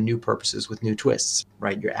ways for new purposes with new twists,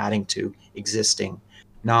 right? You're adding to existing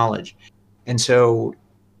knowledge. And so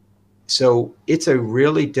it's a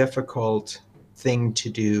really difficult thing to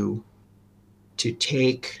do, to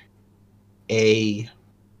take a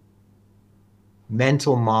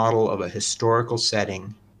mental model of a historical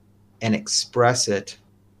setting and express it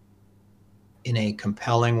in a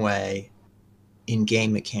compelling way in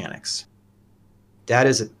game mechanics.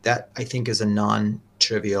 That I think is a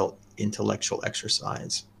non-trivial intellectual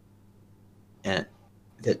exercise, and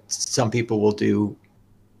that some people will do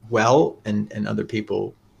well and other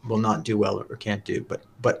people will not do well or can't do.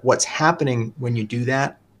 But what's happening when you do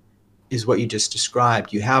that is what you just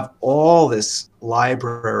described. You have all this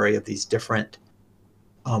library of these different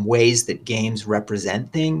ways that games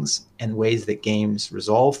represent things and ways that games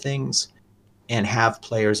resolve things and have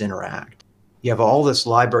players interact. You have all this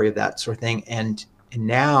library of that sort of thing, and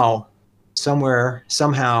now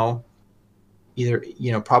somehow, either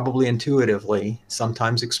probably intuitively,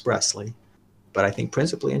 sometimes expressly, but I think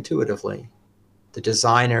principally intuitively, the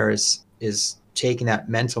designer is taking that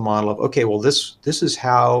mental model of, okay, well, this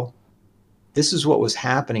is what was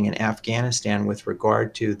happening in Afghanistan with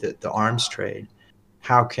regard to the arms trade.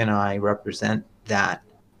 How can I represent that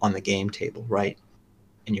on the game table, right?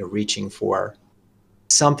 And you're reaching for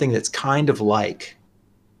something that's kind of like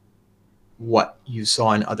what you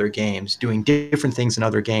saw in other games, doing different things in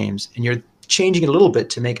other games, and you're changing it a little bit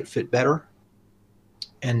to make it fit better,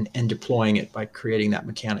 and deploying it by creating that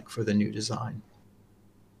mechanic for the new design.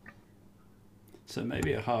 So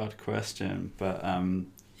maybe a hard question, but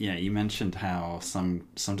you mentioned how some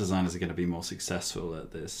designers are going to be more successful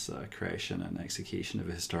at this creation and execution of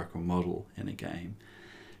a historical model in a game.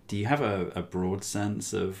 Do you have a broad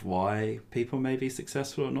sense of why people may be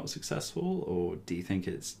successful or not successful, or do you think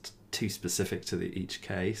it's too specific to each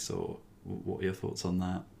case, or what are your thoughts on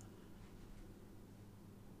that?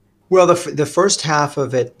 Well, the first half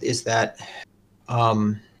of it is that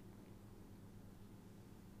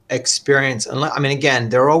experience. I mean, again,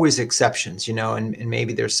 there are always exceptions, and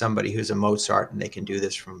maybe there's somebody who's a Mozart and they can do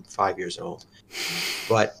this from 5 years old.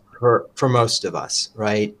 But for most of us,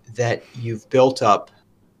 right, that you've built up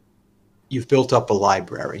a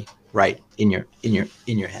library, right, in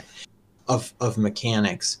your head of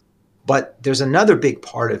mechanics. But there's another big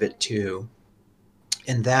part of it too,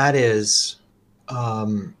 and that is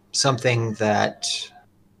something that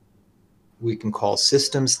we can call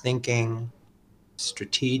systems thinking,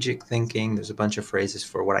 strategic thinking. There's a bunch of phrases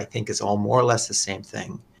for what I think is all more or less the same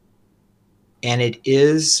thing. And it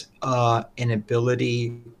is an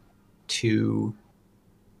ability to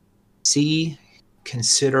see,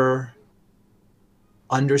 consider,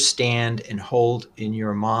 understand, and hold in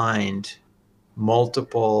your mind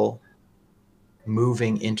multiple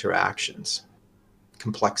moving interactions,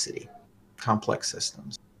 complex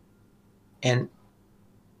systems. And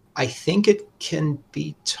I think it can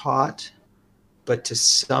be taught, but to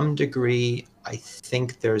some degree, I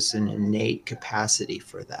think there's an innate capacity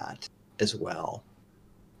for that as well.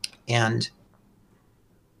 And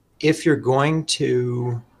if you're going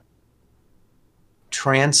to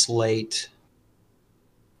translate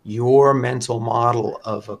your mental model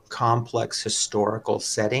of a complex historical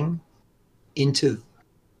setting into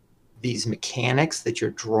these mechanics that you're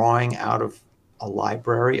drawing out of a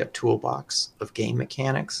library, a toolbox of game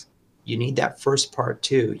mechanics, you need that first part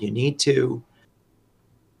too. You need to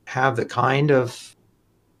have the kind of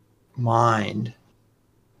mind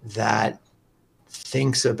that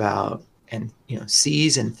thinks about and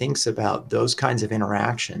sees and thinks about those kinds of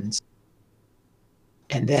interactions.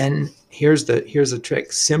 And then here's the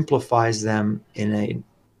trick: simplifies them in a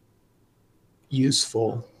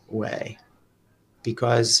useful way.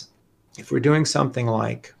 because if we're doing something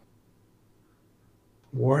like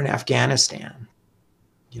war in Afghanistan,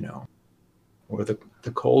 you know, or the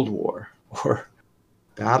Cold War, or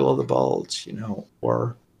Battle of the Bulge, you know,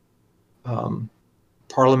 or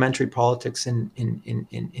parliamentary politics in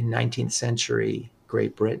 19th century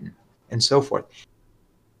Great Britain, and so forth.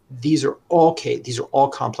 These are all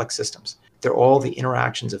complex systems. They're all the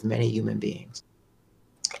interactions of many human beings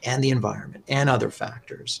and the environment and other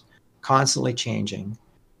factors, constantly changing,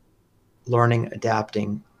 learning,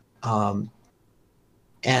 adapting,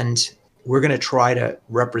 and we're going to try to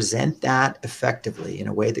represent that effectively in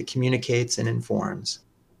a way that communicates and informs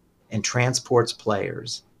and transports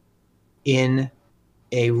players in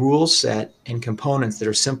a rule set and components that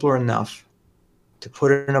are simpler enough to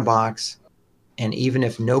put it in a box. And even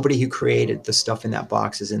if nobody who created the stuff in that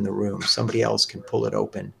box is in the room, somebody else can pull it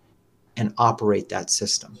open and operate that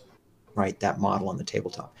system, right? That model on the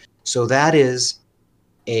tabletop. So that is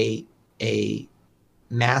a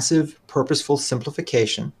massive, purposeful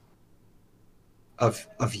simplification of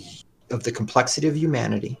the complexity of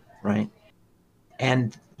humanity, right?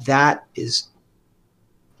 And that is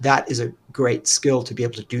a great skill, to be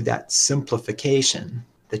able to do that simplification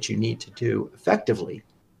that you need to do effectively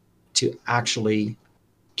to actually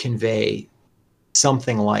convey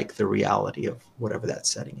something like the reality of whatever that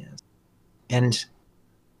setting is. And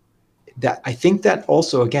that, I think that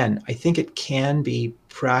also, again, I think it can be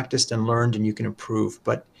practiced and learned and you can improve.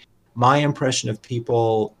 But my impression of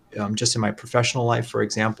people, just in my professional life, for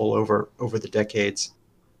example, over the decades,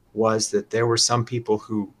 was that there were some people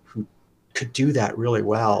who could do that really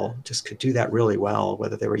well,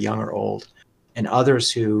 whether they were young or old, and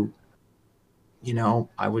others who, you know,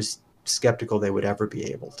 I was skeptical they would ever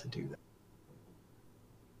be able to do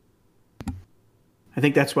that. I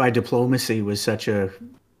think that's why diplomacy was such a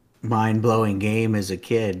mind-blowing game as a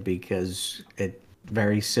kid, because it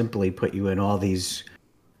very simply put you in all these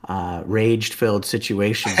rage-filled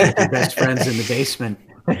situations with your best friends in the basement.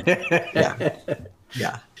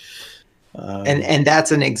 Yeah. And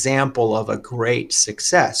that's an example of a great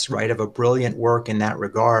success, right? Of a brilliant work in that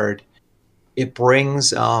regard. It brings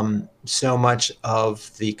so much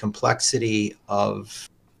of the complexity of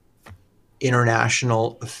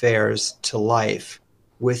international affairs to life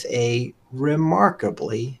with a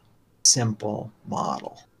remarkably simple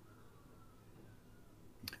model.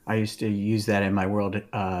 I used to use that in my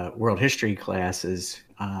world history classes.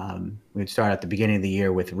 We'd start at the beginning of the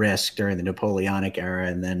year with Risk during the Napoleonic era,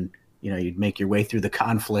 and then, you know, you'd make your way through the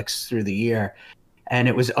conflicts through the year. And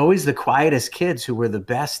it was always the quietest kids who were the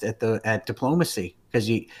best at diplomacy, because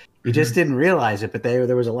you just didn't realize it, but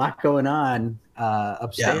there was a lot going on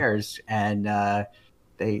upstairs, and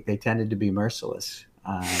they tended to be merciless.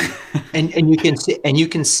 And you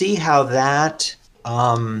can see how that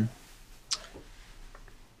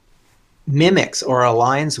mimics or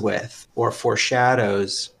aligns with or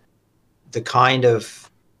foreshadows the kind of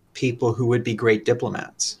people who would be great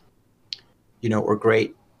diplomats, you know, or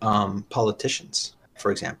great politicians,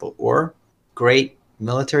 for example, or great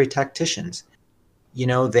military tacticians. You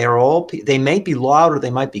know, they may be loud or they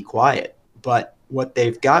might be quiet, but what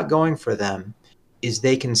they've got going for them is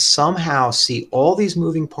they can somehow see all these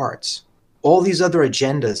moving parts, all these other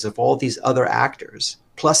agendas of all these other actors,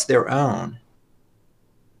 plus their own.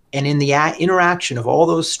 And in the interaction of all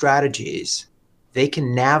those strategies, they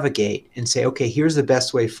can navigate and say, okay, here's the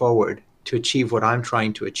best way forward to achieve what I'm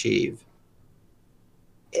trying to achieve.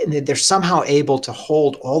 And they're somehow able to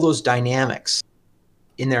hold all those dynamics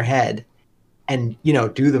in their head and, you know,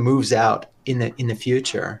 do the moves out in the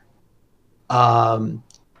future.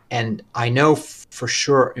 And I know for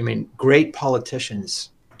sure, I mean, great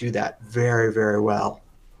politicians do that very, very well,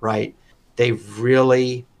 right? They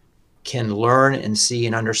really can learn and see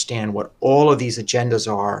and understand what all of these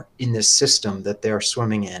agendas are in this system that they're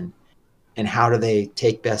swimming in, and how do they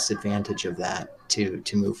take best advantage of that to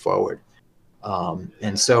move forward.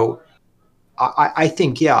 And so I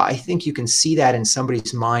think you can see that in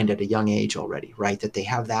somebody's mind at a young age already, right? That they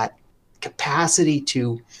have that capacity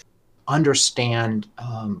to understand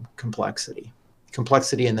complexity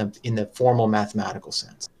in the formal mathematical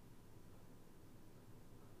sense.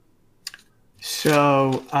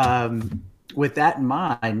 So with that in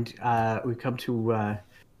mind, we come to,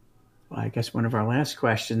 I guess, one of our last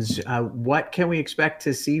questions. What can we expect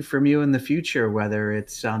to see from you in the future, whether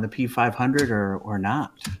it's on the P500 or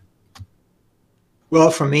not?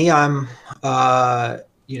 Well, for me, I'm,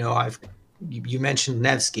 you mentioned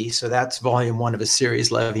Nevsky, so that's volume 1 of a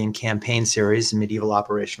series, Levian Campaign Series, Medieval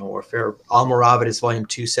Operational Warfare. Almoravid is volume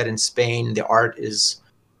 2, set in Spain. The art is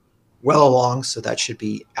well along, so that should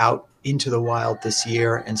be out into the wild this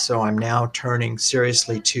year. And so I'm now turning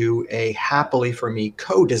seriously to a, happily for me,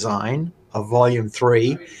 co-design of Volume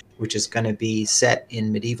 3, which is going to be set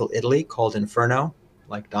in medieval Italy, called Inferno,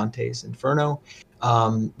 like Dante's Inferno,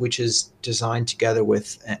 which is designed together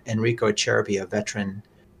with Enrico Cerbi, a veteran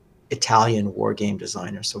Italian war game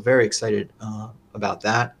designer. So very excited about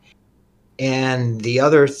that. And the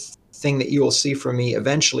other thing that you will see from me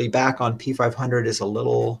eventually back on P500 is a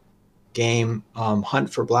little game, Hunt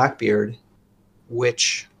for Blackbeard,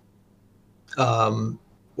 which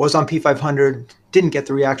was on P500, didn't get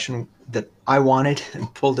the reaction that I wanted,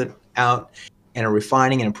 and pulled it out and are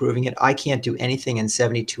refining and improving it. I can't do anything in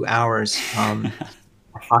 72 hours.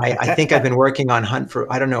 I think I've been working on Hunt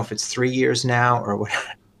for, I don't know if it's 3 years now or what.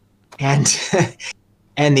 And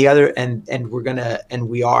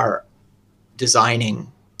we are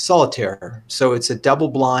designing Solitaire. So it's a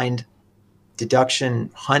double-blind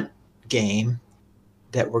deduction hunt game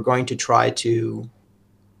that we're going to try to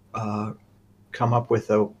come up with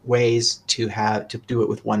ways to do it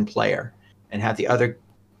with one player and have the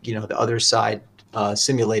other side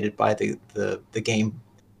simulated by the game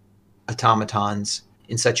automatons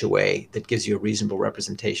in such a way that gives you a reasonable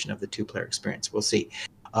representation of the two-player experience. We'll see.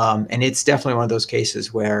 And it's definitely one of those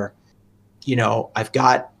cases where, I've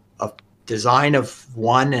got a design of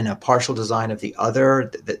one and a partial design of the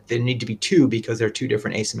other. That there need to be two because they're two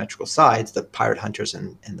different asymmetrical sides, the pirate hunters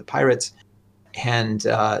and the pirates. And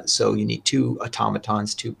so you need two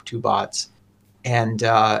automatons, two bots. And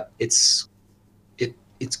it's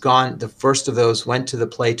gone. The first of those went to the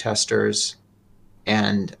play testers,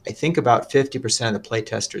 and I think about 50% of the play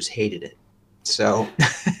testers hated it. So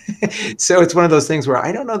so it's one of those things where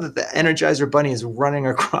I don't know that the Energizer Bunny is running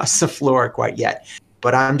across the floor quite yet,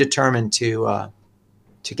 but I'm determined to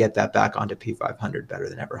get that back onto P500 better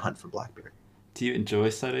than ever. Hunt for Blackbeard. Do you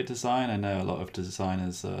enjoy solo design? I know a lot of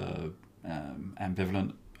designers are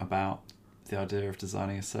ambivalent about the idea of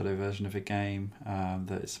designing a solo version of a game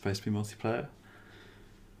that is supposed to be multiplayer.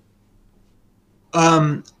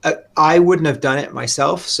 I wouldn't have done it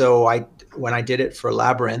myself. So when I did it for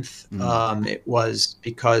Labyrinth, it was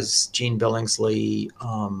because Gene Billingsley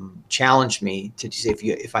challenged me to see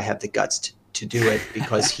if I have the guts to do it,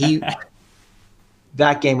 because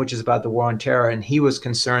that game, which is about the war on terror, and he was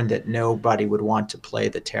concerned that nobody would want to play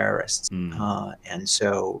the terrorists. And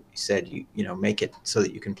so he said, make it so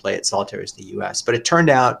that you can play it solitaire as the US. But it turned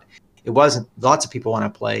out it wasn't. Lots of people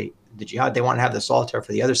want to play the jihad. They want to have the solitaire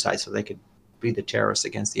for the other side so they could be the terrorists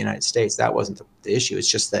against the United States. That wasn't the issue. It's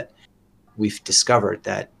just that we've discovered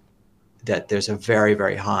that there's a very,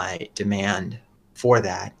 very high demand for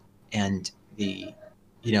that, and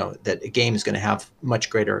that a game is going to have much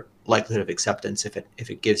greater likelihood of acceptance if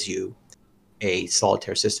it gives you a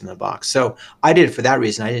solitaire system in the box. So I did it for that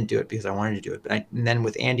reason. I didn't do it because I wanted to do it. But and then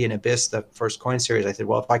with Andy and Abyss, the first coin series, I said,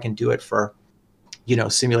 well, if I can do it for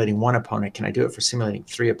simulating one opponent, can I do it for simulating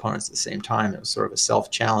three opponents at the same time? It was sort of a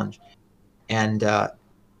self-challenge. And,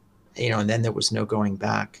 and then there was no going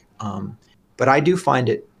back. But I do find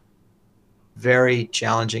it very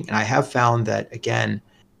challenging. And I have found that, again,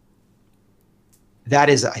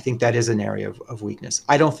 I think that is an area of weakness.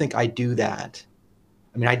 I don't think I do that.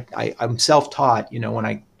 I mean, I'm self-taught,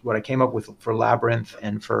 what I came up with for Labyrinth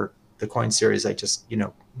and for the coin series, I just,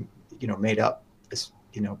 made up this,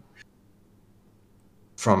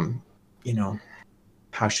 from,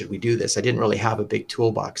 how should we do this? I didn't really have a big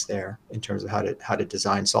toolbox there in terms of how to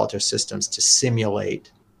design solitaire systems to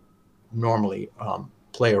simulate normally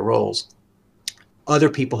player roles. Other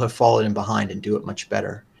people have followed in behind and do it much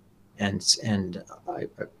better, and so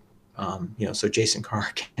Jason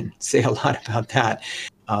Carr can say a lot about that.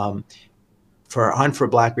 For Hunt for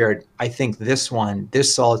Blackbeard, I think this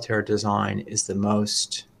solitaire design is the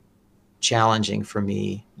most challenging for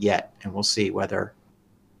me yet, and we'll see whether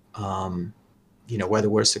whether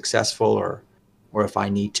we're successful or if I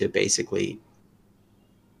need to basically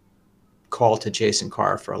call to Jason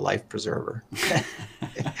Carr for a life preserver.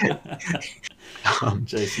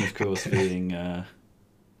 Jason, of course, being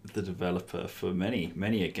the developer for many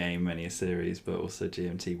a game, many a series, but also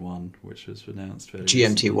GMT1, which was announced very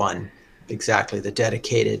GMT1, exactly, the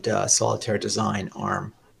dedicated solitaire design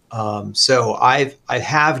arm. So I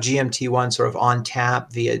have GMT1 sort of on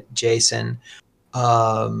tap via Jason,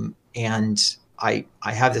 and I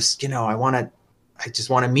have this, I just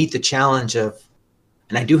want to meet the challenge of,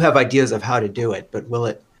 and I do have ideas of how to do it, but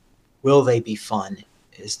will they be fun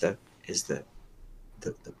is the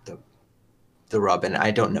rub. And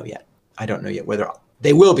I don't know yet. Whether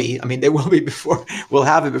they will be. I mean, they will be before we'll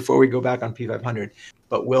have it before we go back on P500,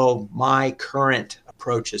 but will my current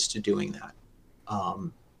approaches to doing that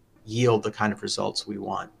yield the kind of results we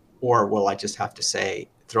want or will I just have to say,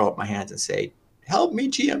 throw up my hands and say, help me,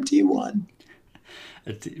 GMT1?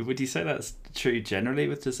 Would you say that's true generally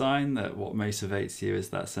with design, that what motivates you is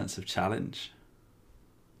that sense of challenge?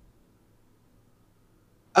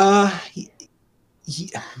 I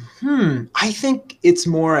think it's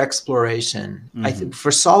more exploration. Mm-hmm. I think for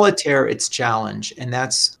solitaire, it's challenge. And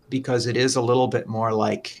that's because it is a little bit more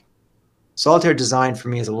like, solitaire design for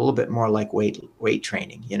me is a little bit more like weight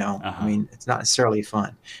training, you know? Uh-huh. I mean, it's not necessarily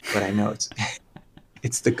fun, but I know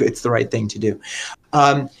it's the right thing to do.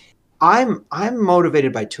 I'm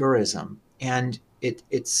motivated by tourism, and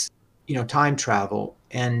it's, you know, time travel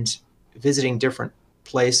and visiting different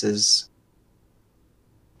places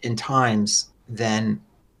in times than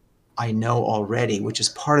I know already, which is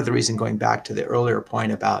part of the reason, going back to the earlier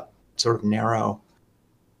point about sort of narrow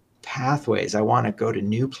pathways. I want to go to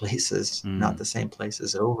new places, not the same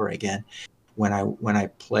places over again when I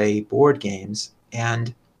play board games.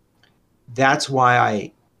 And that's why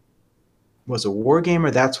I was a war gamer.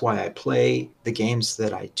 That's why I play the games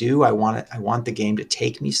that I do. I want the game to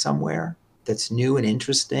take me somewhere that's new and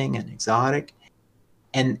interesting and exotic.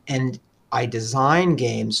 And I design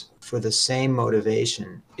games for the same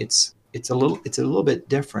motivation. It's a little bit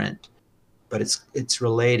different, but it's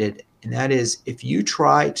related. And that is, if you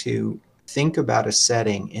try to think about a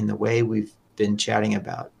setting in the way we've been chatting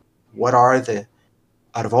about, what are the,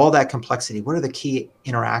 out of all that complexity, what are the key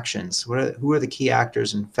interactions? Who are the key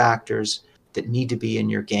actors and factors that need to be in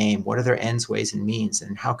your game? What are their ends, ways, and means,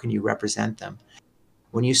 and how can you represent them?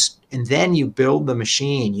 And then you build the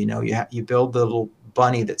machine. You know, you build the little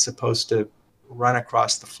bunny that's supposed to run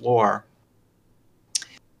across the floor,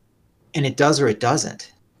 and it does or it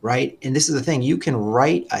doesn't, right? And this is the thing: you can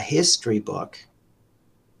write a history book,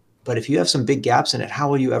 but if you have some big gaps in it, how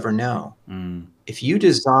will you ever know? If you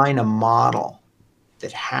design a model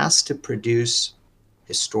that has to produce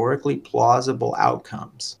historically plausible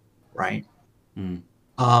outcomes, right? And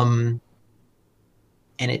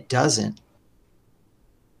it doesn't.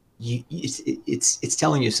 It's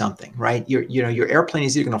telling you something, right? Your airplane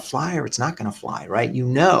is either going to fly or it's not going to fly, right? You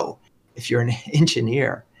know, if you're an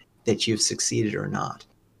engineer, that you've succeeded or not,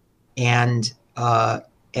 and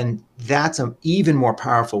that's an even more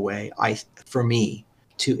powerful way, for me,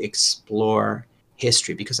 to explore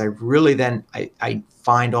history, because I really then I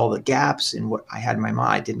find all the gaps in what I had in my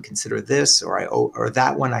mind. I didn't consider this, or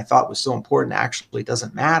that one I thought was so important actually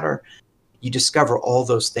doesn't matter. You discover all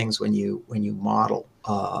those things when you model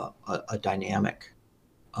a dynamic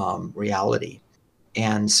reality.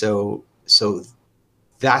 And so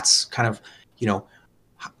that's kind of, you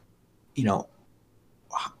know,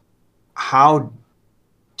 how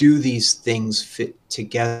do these things fit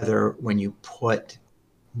together when you put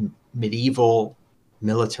medieval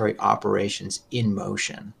military operations in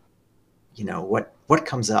motion? You know, what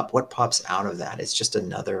comes up, what pops out of that? It's just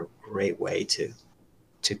another great way to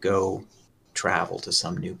go travel to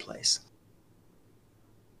some new place.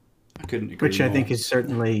 I couldn't agree Which more. I think is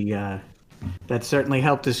certainly that certainly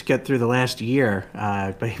helped us get through the last year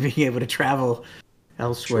by being able to travel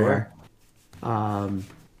elsewhere. Sure.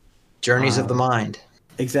 Journeys of the mind.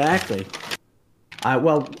 Exactly.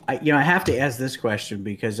 Well, I have to ask this question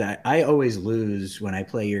because I always lose when I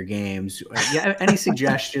play your games. Yeah, any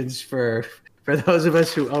suggestions for those of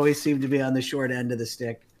us who always seem to be on the short end of the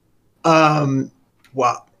stick?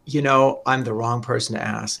 Well, you know, I'm the wrong person to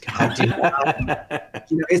ask. I do.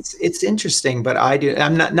 You know, it's interesting, but I do.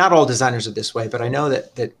 I'm not all designers are this way, but I know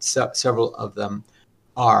that several of them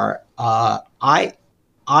are. I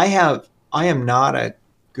am not a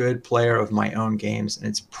good player of my own games, and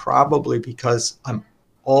it's probably because I'm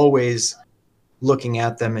always looking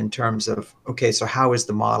at them in terms of, okay, so how is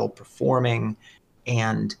the model performing,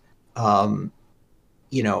 and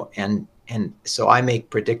you know, and so I make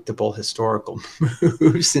predictable historical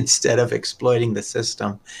moves instead of exploiting the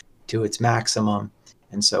system to its maximum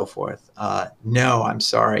and so forth. No, I'm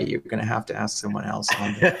sorry. You're going to have to ask someone else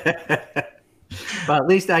on that. Well, at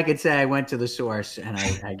least I could say I went to the source and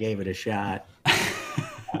I gave it a shot.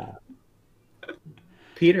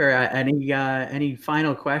 Peter, any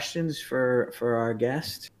final questions for our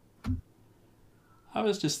guest? I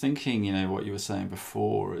was just thinking, you know, what you were saying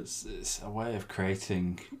before, it's a way of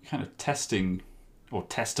creating kind of testing or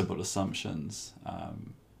testable assumptions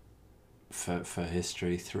for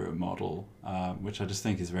history through a model, which I just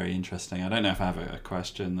think is very interesting. I don't know if I have a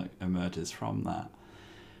question that emerges from that.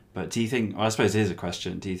 But do you think, well, I suppose it is a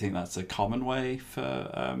question, do you think that's a common way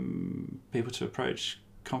for people to approach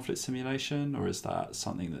conflict simulation, or is that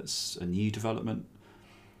something that's a new development?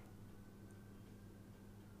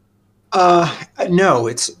 No,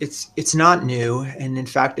 it's not new. And in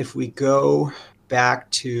fact, if we go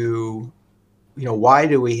back to, why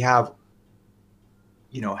do we have,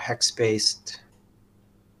 hex-based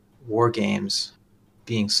war games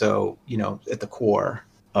being so, at the core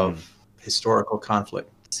of historical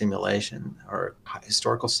conflict simulation or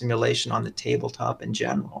historical simulation on the tabletop in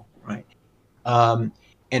general, right?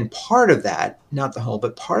 And part of that, not the whole,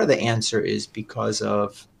 but part of the answer is because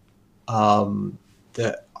of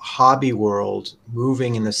the hobby world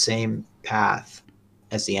moving in the same path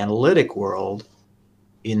as the analytic world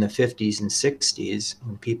in the 50s and 60s,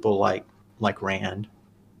 when people like Rand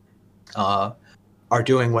are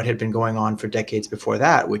doing what had been going on for decades before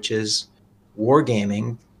that, which is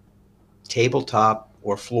wargaming, tabletop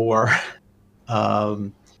or floor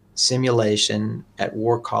simulation at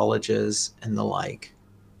war colleges and the like,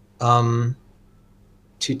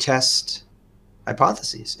 to test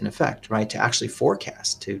hypotheses, in effect, right? To actually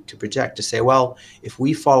forecast, to project, to say, well, if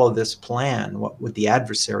we follow this plan, what would the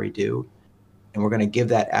adversary do? And we're going to give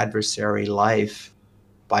that adversary life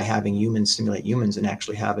by having humans simulate humans and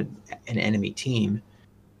actually have an enemy team,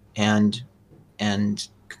 and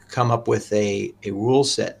come up with a rule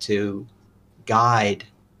set to guide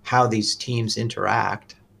how these teams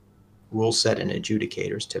interact, rule set and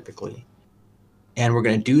adjudicators typically. And we're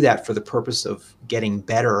going to do that for the purpose of getting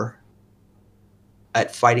better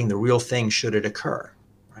at fighting the real thing should it occur,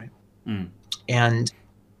 right? And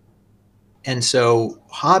so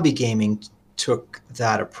hobby gaming took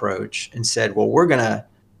that approach and said, well, we're gonna,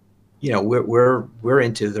 we're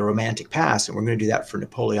into the romantic past, and we're going to do that for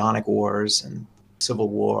Napoleonic Wars and Civil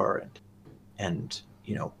War and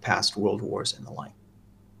past world wars and the like.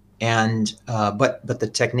 And but the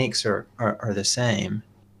techniques are the same,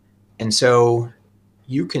 and so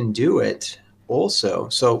you can do it also.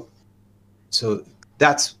 So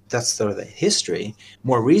that's sort of the history.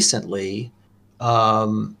 More recently,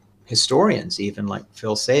 historians, even like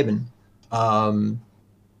Phil Sabin, have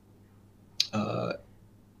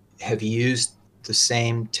used the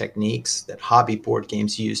same techniques that hobby board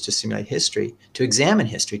games use to simulate history, to examine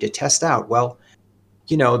history, to test out, well,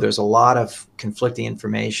 there's a lot of conflicting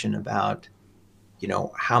information about,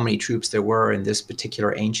 how many troops there were in this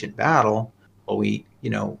particular ancient battle. Well, we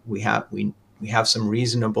have some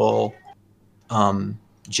reasonable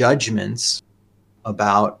judgments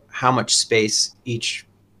about how much space each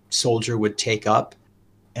soldier would take up,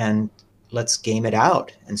 and let's game it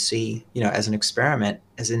out and see, as an experiment,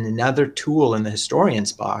 as in another tool in the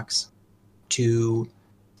historian's box to,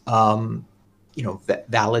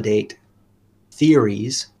 validate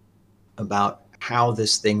theories about how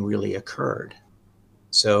this thing really occurred.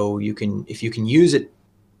 So if you can use it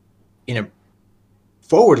in a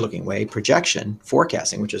forward-looking way, projection,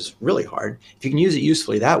 forecasting, which is really hard, if you can use it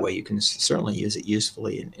usefully that way, you can certainly use it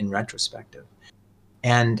usefully in retrospective.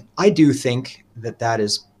 And I do think that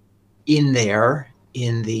is in there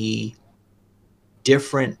in the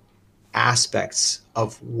different aspects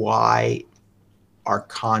of why are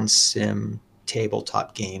Consim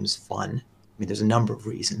tabletop games fun. I mean, there's a number of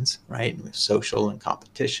reasons, right? With social and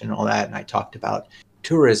competition and all that. And I talked about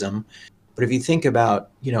tourism. But if you think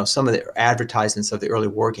about, some of the advertisements of the early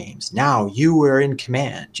war games, now you were in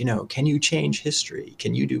command, can you change history?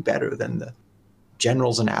 Can you do better than the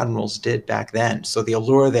generals and admirals did back then? So the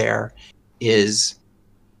allure there is,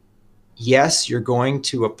 yes, you're going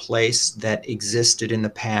to a place that existed in the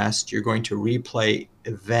past. You're going to replay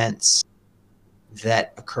events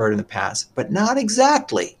that occurred in the past, but not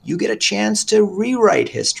exactly. You get a chance to rewrite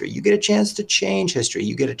history. You get a chance to change history.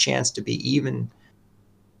 You get a chance to be even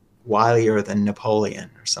wilier than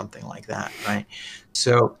Napoleon or something like that, right?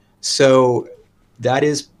 So that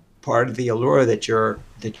is part of the allure, that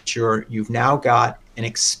you've now got an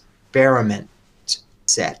experiment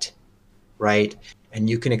set, right? And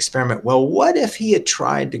you can experiment. Well, what if he had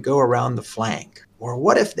tried to go around the flank? Or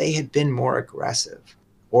what if they had been more aggressive?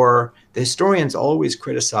 Or the historians always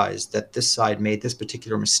criticize that this side made this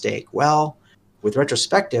particular mistake. Well, with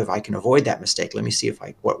retrospective, I can avoid that mistake. Let me see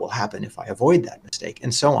what will happen if I avoid that mistake,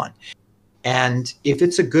 and so on. And if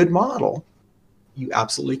it's a good model, you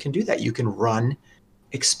absolutely can do that. You can run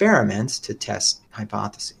experiments to test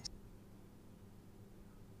hypotheses.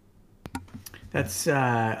 That's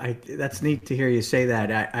neat to hear you say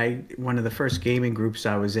that. I one of the first gaming groups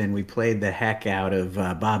I was in, we played the heck out of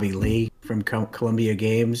Bobby Lee from Columbia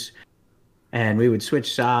Games, and we would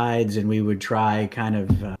switch sides and we would try kind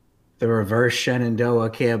of the reverse Shenandoah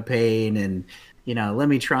campaign, and let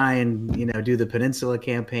me try and do the Peninsula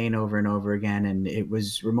campaign over and over again. And it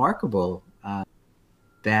was remarkable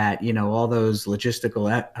that all those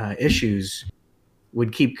logistical issues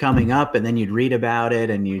would keep coming up, and then you'd read about it,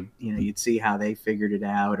 and you'd see how they figured it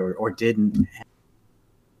out or didn't.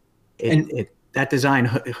 that design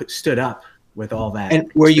stood up with all that.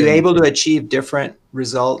 And were you experience. able to achieve different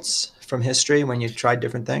results from history when you tried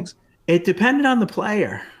different things? It depended on the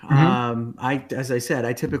player. As I said,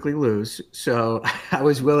 I typically lose, so I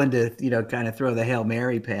was willing to, kind of throw the Hail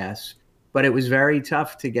Mary pass. But it was very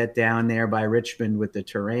tough to get down there by Richmond with the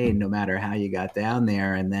terrain, no matter how you got down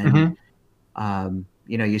there. And then,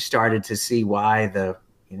 you started to see why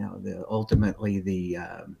ultimately the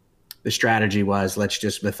strategy was, let's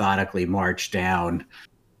just methodically march down,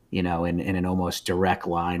 in an almost direct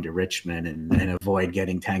line to Richmond and avoid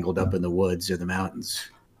getting tangled up in the woods or the mountains.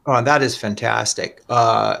 Oh, that is fantastic.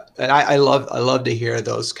 And I love to hear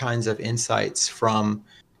those kinds of insights from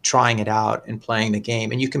trying it out and playing the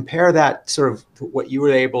game. And you compare that sort of what you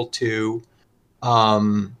were able to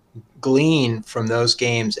glean from those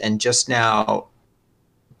games and just now,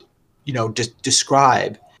 just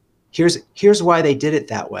describe, here's why they did it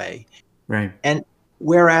that way. Right. And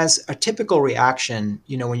whereas a typical reaction,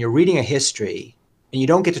 when you're reading a history and you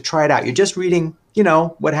don't get to try it out, you're just reading,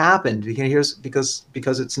 what happened.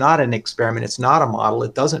 Because it's not an experiment, it's not a model,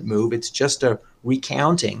 it doesn't move, it's just a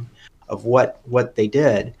recounting of what they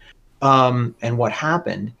did and what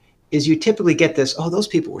happened. Is you typically get this, oh, those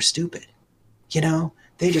people were stupid,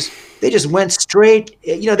 they just went straight,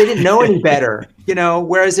 they didn't know any better,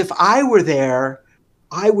 whereas if I were there,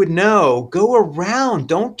 I would know, go around,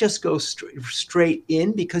 don't just go straight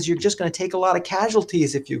in, because you're just going to take a lot of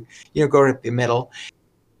casualties if you go to the middle.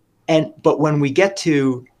 But when we get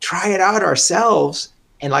to try it out ourselves,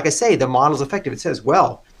 and like I say, the model's effective, it says,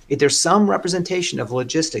 well, if there's some representation of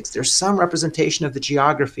logistics, there's some representation of the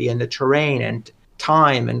geography and the terrain and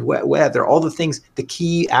time and weather, all the things, the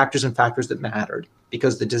key actors and factors that mattered,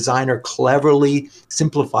 because the designer cleverly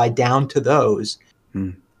simplified down to those,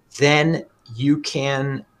 then you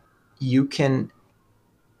can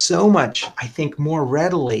so much, I think, more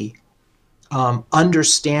readily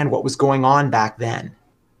understand what was going on back then,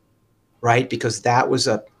 right? Because that was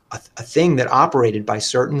a thing that operated by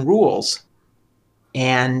certain rules,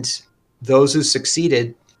 and those who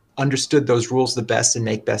succeeded understood those rules the best and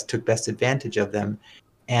took best advantage of them.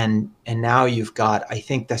 And now you've got, I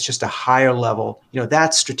think that's just a higher level,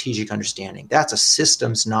 that's strategic understanding. That's a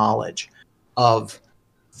systems knowledge of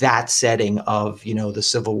that setting of, the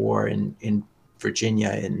Civil War in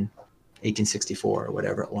Virginia in 1864 or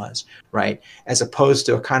whatever it was, right? As opposed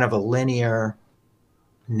to a kind of a linear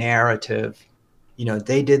narrative,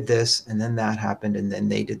 they did this and then that happened and then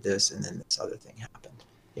they did this and then this other thing happened,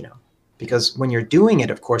 because when you're doing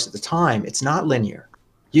it, of course, at the time, it's not linear,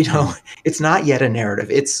 it's not yet a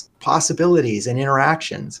narrative, it's possibilities and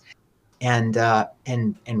interactions. And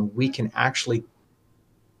we can actually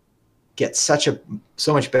get so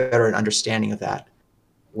much better an understanding of that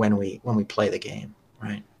when we play the game,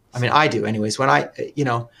 right? I mean, I do anyways. When I'm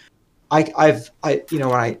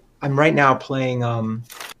right now playing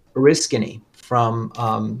Oriskany from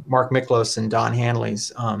Mark Miklos and Don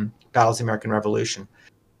Hanley's Battles of the American Revolution.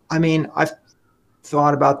 I mean, I've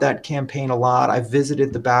thought about that campaign a lot. I've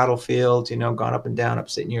visited the battlefield, gone up and down,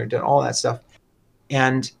 upstate New York, done all that stuff.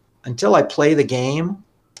 And until I play the game,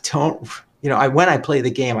 when I play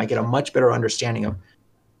the game, I get a much better understanding of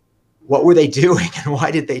what were they doing and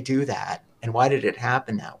why did they do that and why did it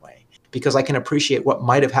happen that way? Because I can appreciate what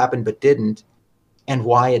might have happened but didn't and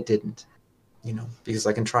why it didn't, because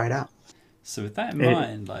I can try it out. So with that in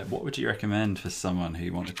mind, what would you recommend for someone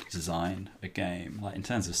who wanted to design a game, in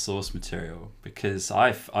terms of source material? Because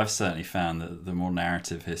I've certainly found that the more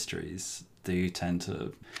narrative histories do tend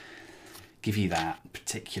to give you that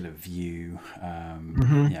particular view, a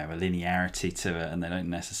linearity to it, and they don't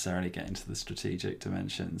necessarily get into the strategic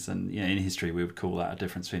dimensions. And in history, we would call that a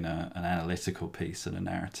difference between an analytical piece and a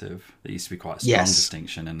narrative. There used to be quite a strong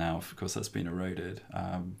distinction, and now, of course, that's been eroded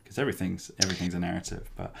because everything's a narrative.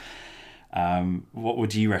 But what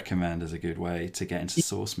would you recommend as a good way to get into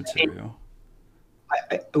source material?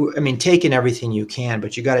 I mean, take in everything you can,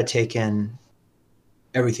 but you got to take in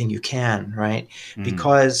everything you can, right?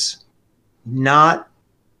 Because not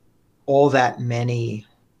all that many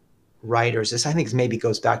writers, this I think maybe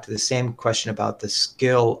goes back to the same question about the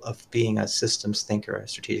skill of being a systems thinker, a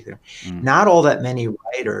strategic thinker. Not all that many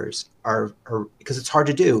writers are, because it's hard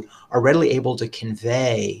to do, are readily able to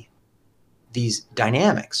convey these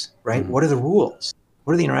dynamics, right? What are the rules?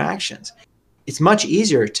 What are the interactions? It's much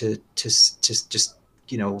easier to just,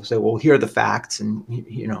 say, well, here are the facts and,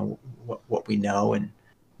 what we know, and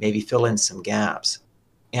maybe fill in some gaps.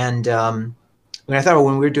 And when I thought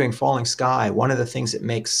when we were doing Falling Sky, one of the things that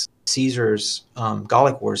makes Caesar's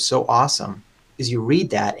Gallic Wars so awesome is you read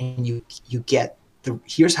that and you get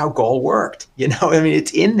here's how Gaul worked. I mean,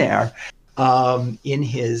 it's in there in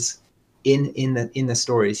his in the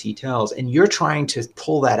stories he tells, and you're trying to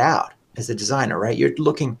pull that out as a designer, right? You're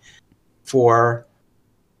looking for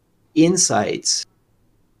insights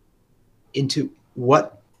into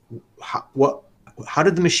how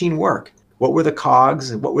did the machine work? What were the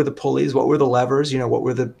cogs? What were the pulleys? What were the levers? What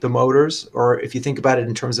were the motors? Or if you think about it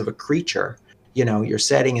in terms of a creature, your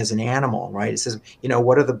setting as an animal, right? It says,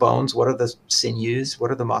 what are the bones? What are the sinews?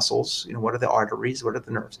 What are the muscles? What are the arteries? What are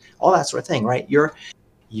the nerves? All that sort of thing, right?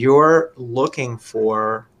 You're looking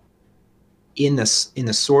for in the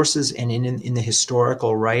sources and in the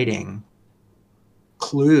historical writing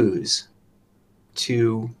clues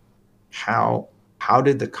to how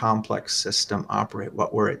did the complex system operate?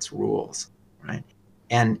 What were its rules, right?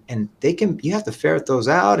 And you have to ferret those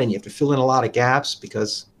out, and you have to fill in a lot of gaps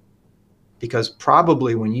because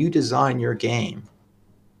probably when you design your game,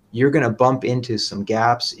 you're going to bump into some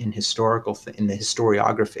gaps in the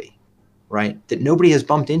historiography, right? That nobody has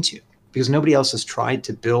bumped into because nobody else has tried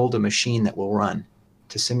to build a machine that will run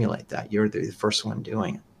to simulate that. You're the first one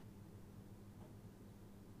doing it.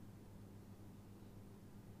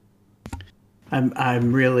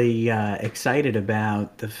 I'm really excited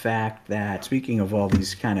about the fact that, speaking of all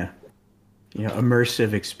these kind of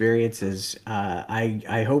immersive experiences,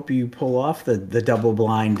 I hope you pull off the double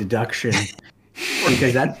blind deduction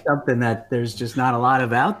because that's something that there's just not a lot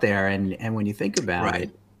of out there, and when you think about it,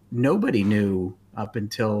 nobody knew up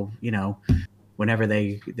until whenever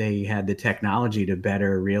they had the technology to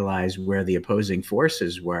better realize where the opposing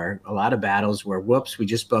forces were. A lot of battles were, whoops, we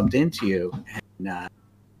just bumped into you, and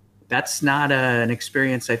that's not an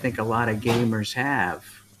experience I think a lot of gamers have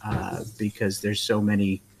because there's so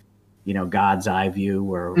many, God's eye view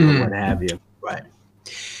or what have you. Right.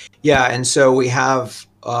 Yeah, and so we have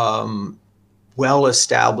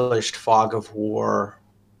well-established fog of war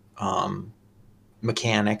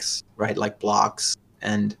mechanics, right? Like blocks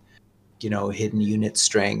and hidden unit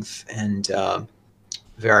strength and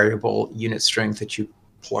variable unit strength that you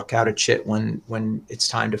pluck out a chit when it's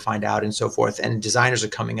time to find out and so forth. And designers are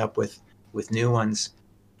coming up with new ones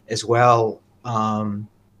as well,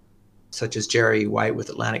 such as Jerry White with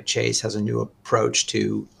Atlantic Chase has a new approach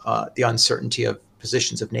to the uncertainty of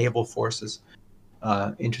positions of naval forces,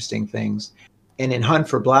 interesting things. And in Hunt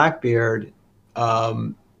for Blackbeard,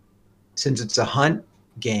 since it's a hunt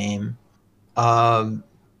game,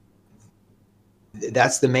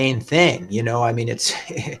 that's the main thing, I mean, it's,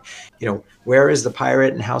 where is the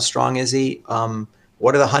pirate and how strong is he?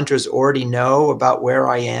 What do the hunters already know about where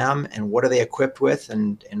I am and what are they equipped with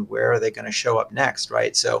and where are they going to show up next,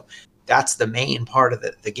 right? So that's the main part of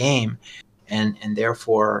the game. And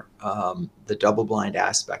therefore, the double blind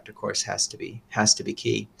aspect, of course, has to be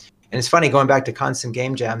key. And it's funny, going back to Consim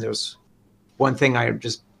Game Jam, there's one thing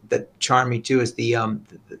that charmed me too is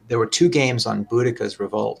there were two games on Boudica's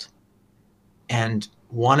Revolt. And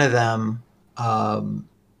one of them,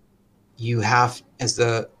 you have as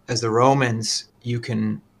the Romans, you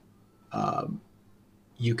can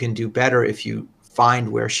do better if you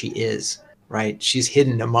find where she is. Right, she's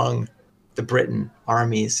hidden among the Briton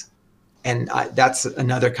armies, and that's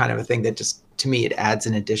another kind of a thing that just to me it adds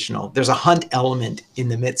an additional. There's a hunt element in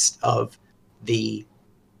the midst of the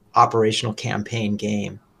operational campaign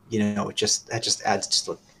game. That just adds just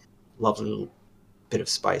a lovely little bit of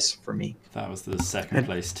spice for me. That was the second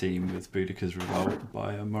place team with Boudica's Revolt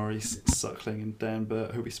by Maurice Suckling and Dan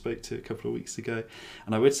Burt, who we spoke to a couple of weeks ago.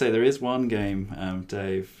 And I would say there is one game,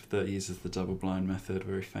 Dave, that uses the double blind method, a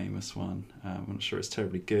very famous one. I'm not sure it's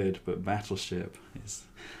terribly good, but Battleship is,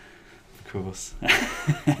 of course.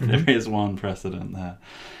 There is one precedent there.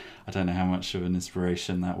 I don't know how much of an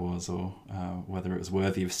inspiration that was or whether it was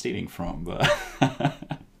worthy of stealing from, but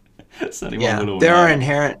certainly one little there are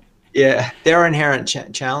inherent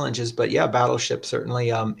challenges, but Battleship certainly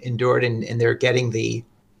endured, and they're getting the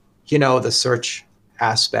search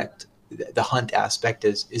aspect, the hunt aspect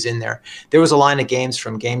is in there. There was a line of games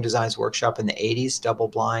from Game Design's Workshop in the 80s, double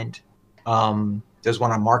blind. There's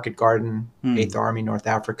one on Market Garden, 8th Army, North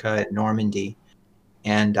Africa, at Normandy,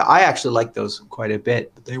 and I actually liked those quite a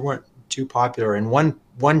bit, but they weren't too popular. And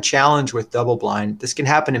one challenge with double blind, this can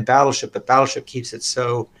happen in Battleship, but Battleship keeps it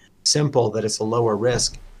so simple that it's a lower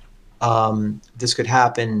risk. This could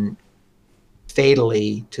happen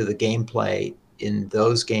fatally to the gameplay in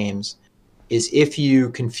those games is if you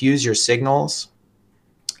confuse your signals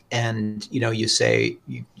and you say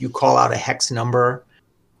you call out a hex number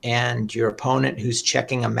and your opponent who's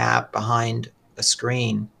checking a map behind a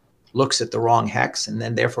screen looks at the wrong hex and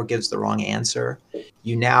then therefore gives the wrong answer.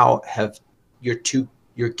 You now have your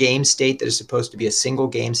game state that is supposed to be a single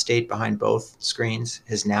game state behind both screens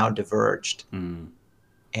has now diverged.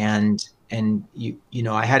 And and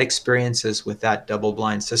I had experiences with that double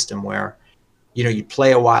blind system where, you'd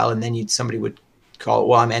play a while and then somebody would call,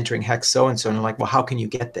 well, I'm entering hex so and so, and I'm like, well, how can you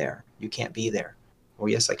get there? You can't be there. Well,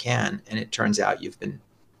 yes, I can. And it turns out you've been,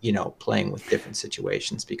 playing with different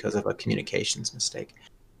situations because of a communications mistake.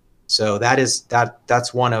 So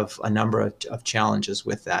that's one of a number of challenges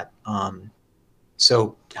with that.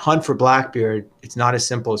 So Hunt for Blackbeard, it's not as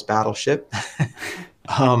simple as Battleship.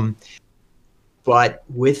 But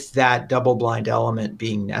with that double blind element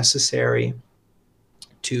being necessary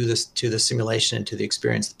to the simulation and to the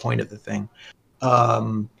experience, the point of the thing,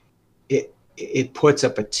 it puts a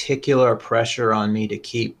particular pressure on me to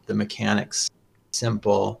keep the mechanics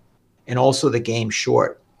simple and also the game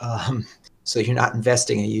short. So you're not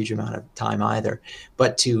investing a huge amount of time either,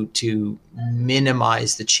 but to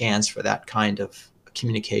minimize the chance for that kind of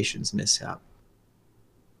communications mishap.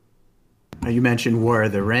 You mentioned War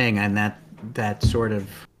of the Ring, and that sort of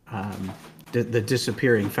the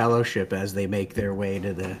disappearing fellowship as they make their way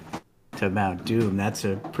to Mount Doom. That's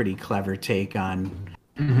a pretty clever take on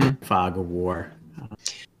Fog of War.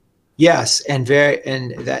 Yes, and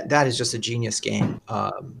that is just a genius game.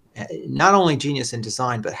 Not only genius in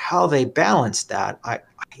design, but how they balanced that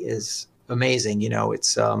is amazing.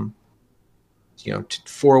 It's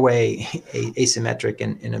four-way asymmetric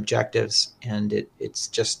in objectives, and it's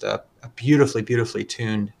just a beautifully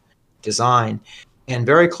tuned design, and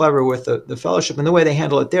very clever with the fellowship and the way they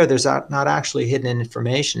handle it there. There's not actually hidden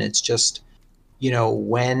information. It's just,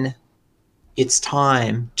 when it's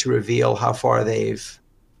time to reveal how far they've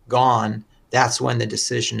gone, that's when the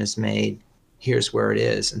decision is made. Here's where it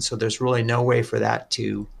is. And so there's really no way for that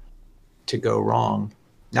to go wrong.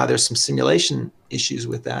 Now there's some simulation issues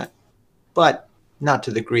with that, but not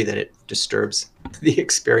to the degree that it disturbs the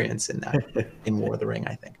experience in War of the Ring,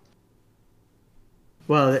 I think.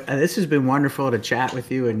 Well, this has been wonderful to chat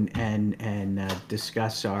with you and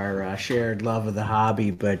discuss our shared love of the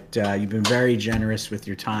hobby. But you've been very generous with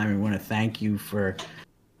your time, and want to thank you for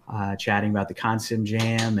chatting about the Consim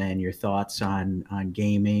Jam and your thoughts on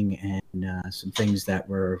gaming and some things that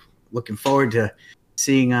we're looking forward to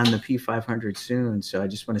seeing on the P500 soon. So I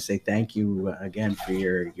just want to say thank you again for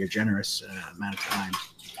your generous amount of time.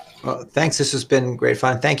 Well, thanks. This has been great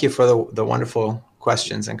fun. Thank you for the wonderful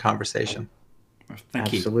questions and conversation.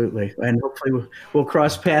 Thank you. Absolutely. And hopefully we'll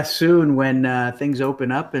cross paths soon when things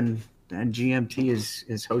open up and GMT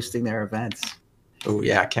is hosting their events. Oh,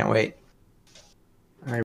 yeah. I can't wait.